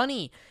played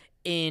Bunny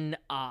in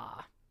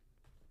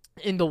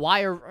The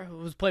Wire, who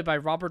was played by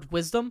Robert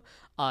Wisdom.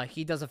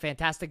 He does a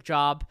fantastic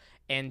job,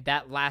 and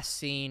that last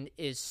scene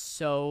is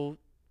so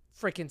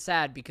freaking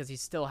sad because he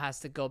still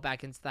has to go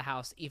back into the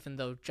house even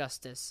though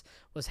justice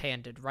was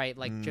handed, right?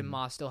 Like Jim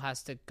Moss still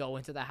has to go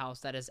into the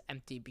house that is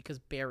empty because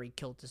Barry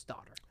killed his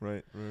daughter.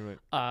 Right.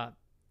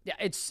 Yeah,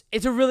 it's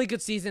a really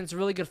good season. It's a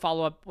really good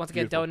follow-up. Once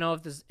again, Beautiful. don't know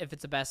if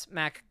it's the best.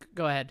 Mac,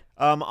 go ahead.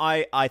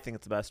 I think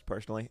it's the best,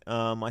 personally.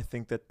 I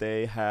think that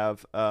they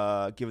have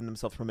given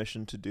themselves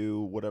permission to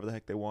do whatever the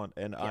heck they want,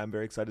 and I'm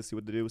very excited to see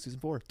what they do with season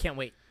 4. Can't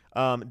wait.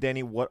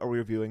 Danny, what are we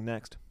reviewing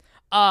next?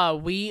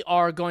 We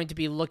are going to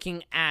be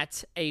looking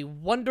at a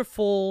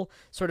wonderful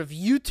sort of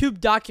YouTube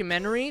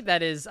documentary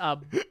that is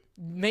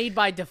made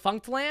by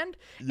Defunctland,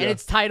 and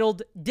it's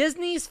titled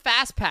Disney's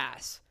Fast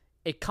Pass,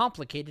 A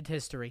Complicated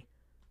History.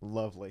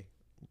 Lovely.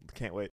 Can't wait.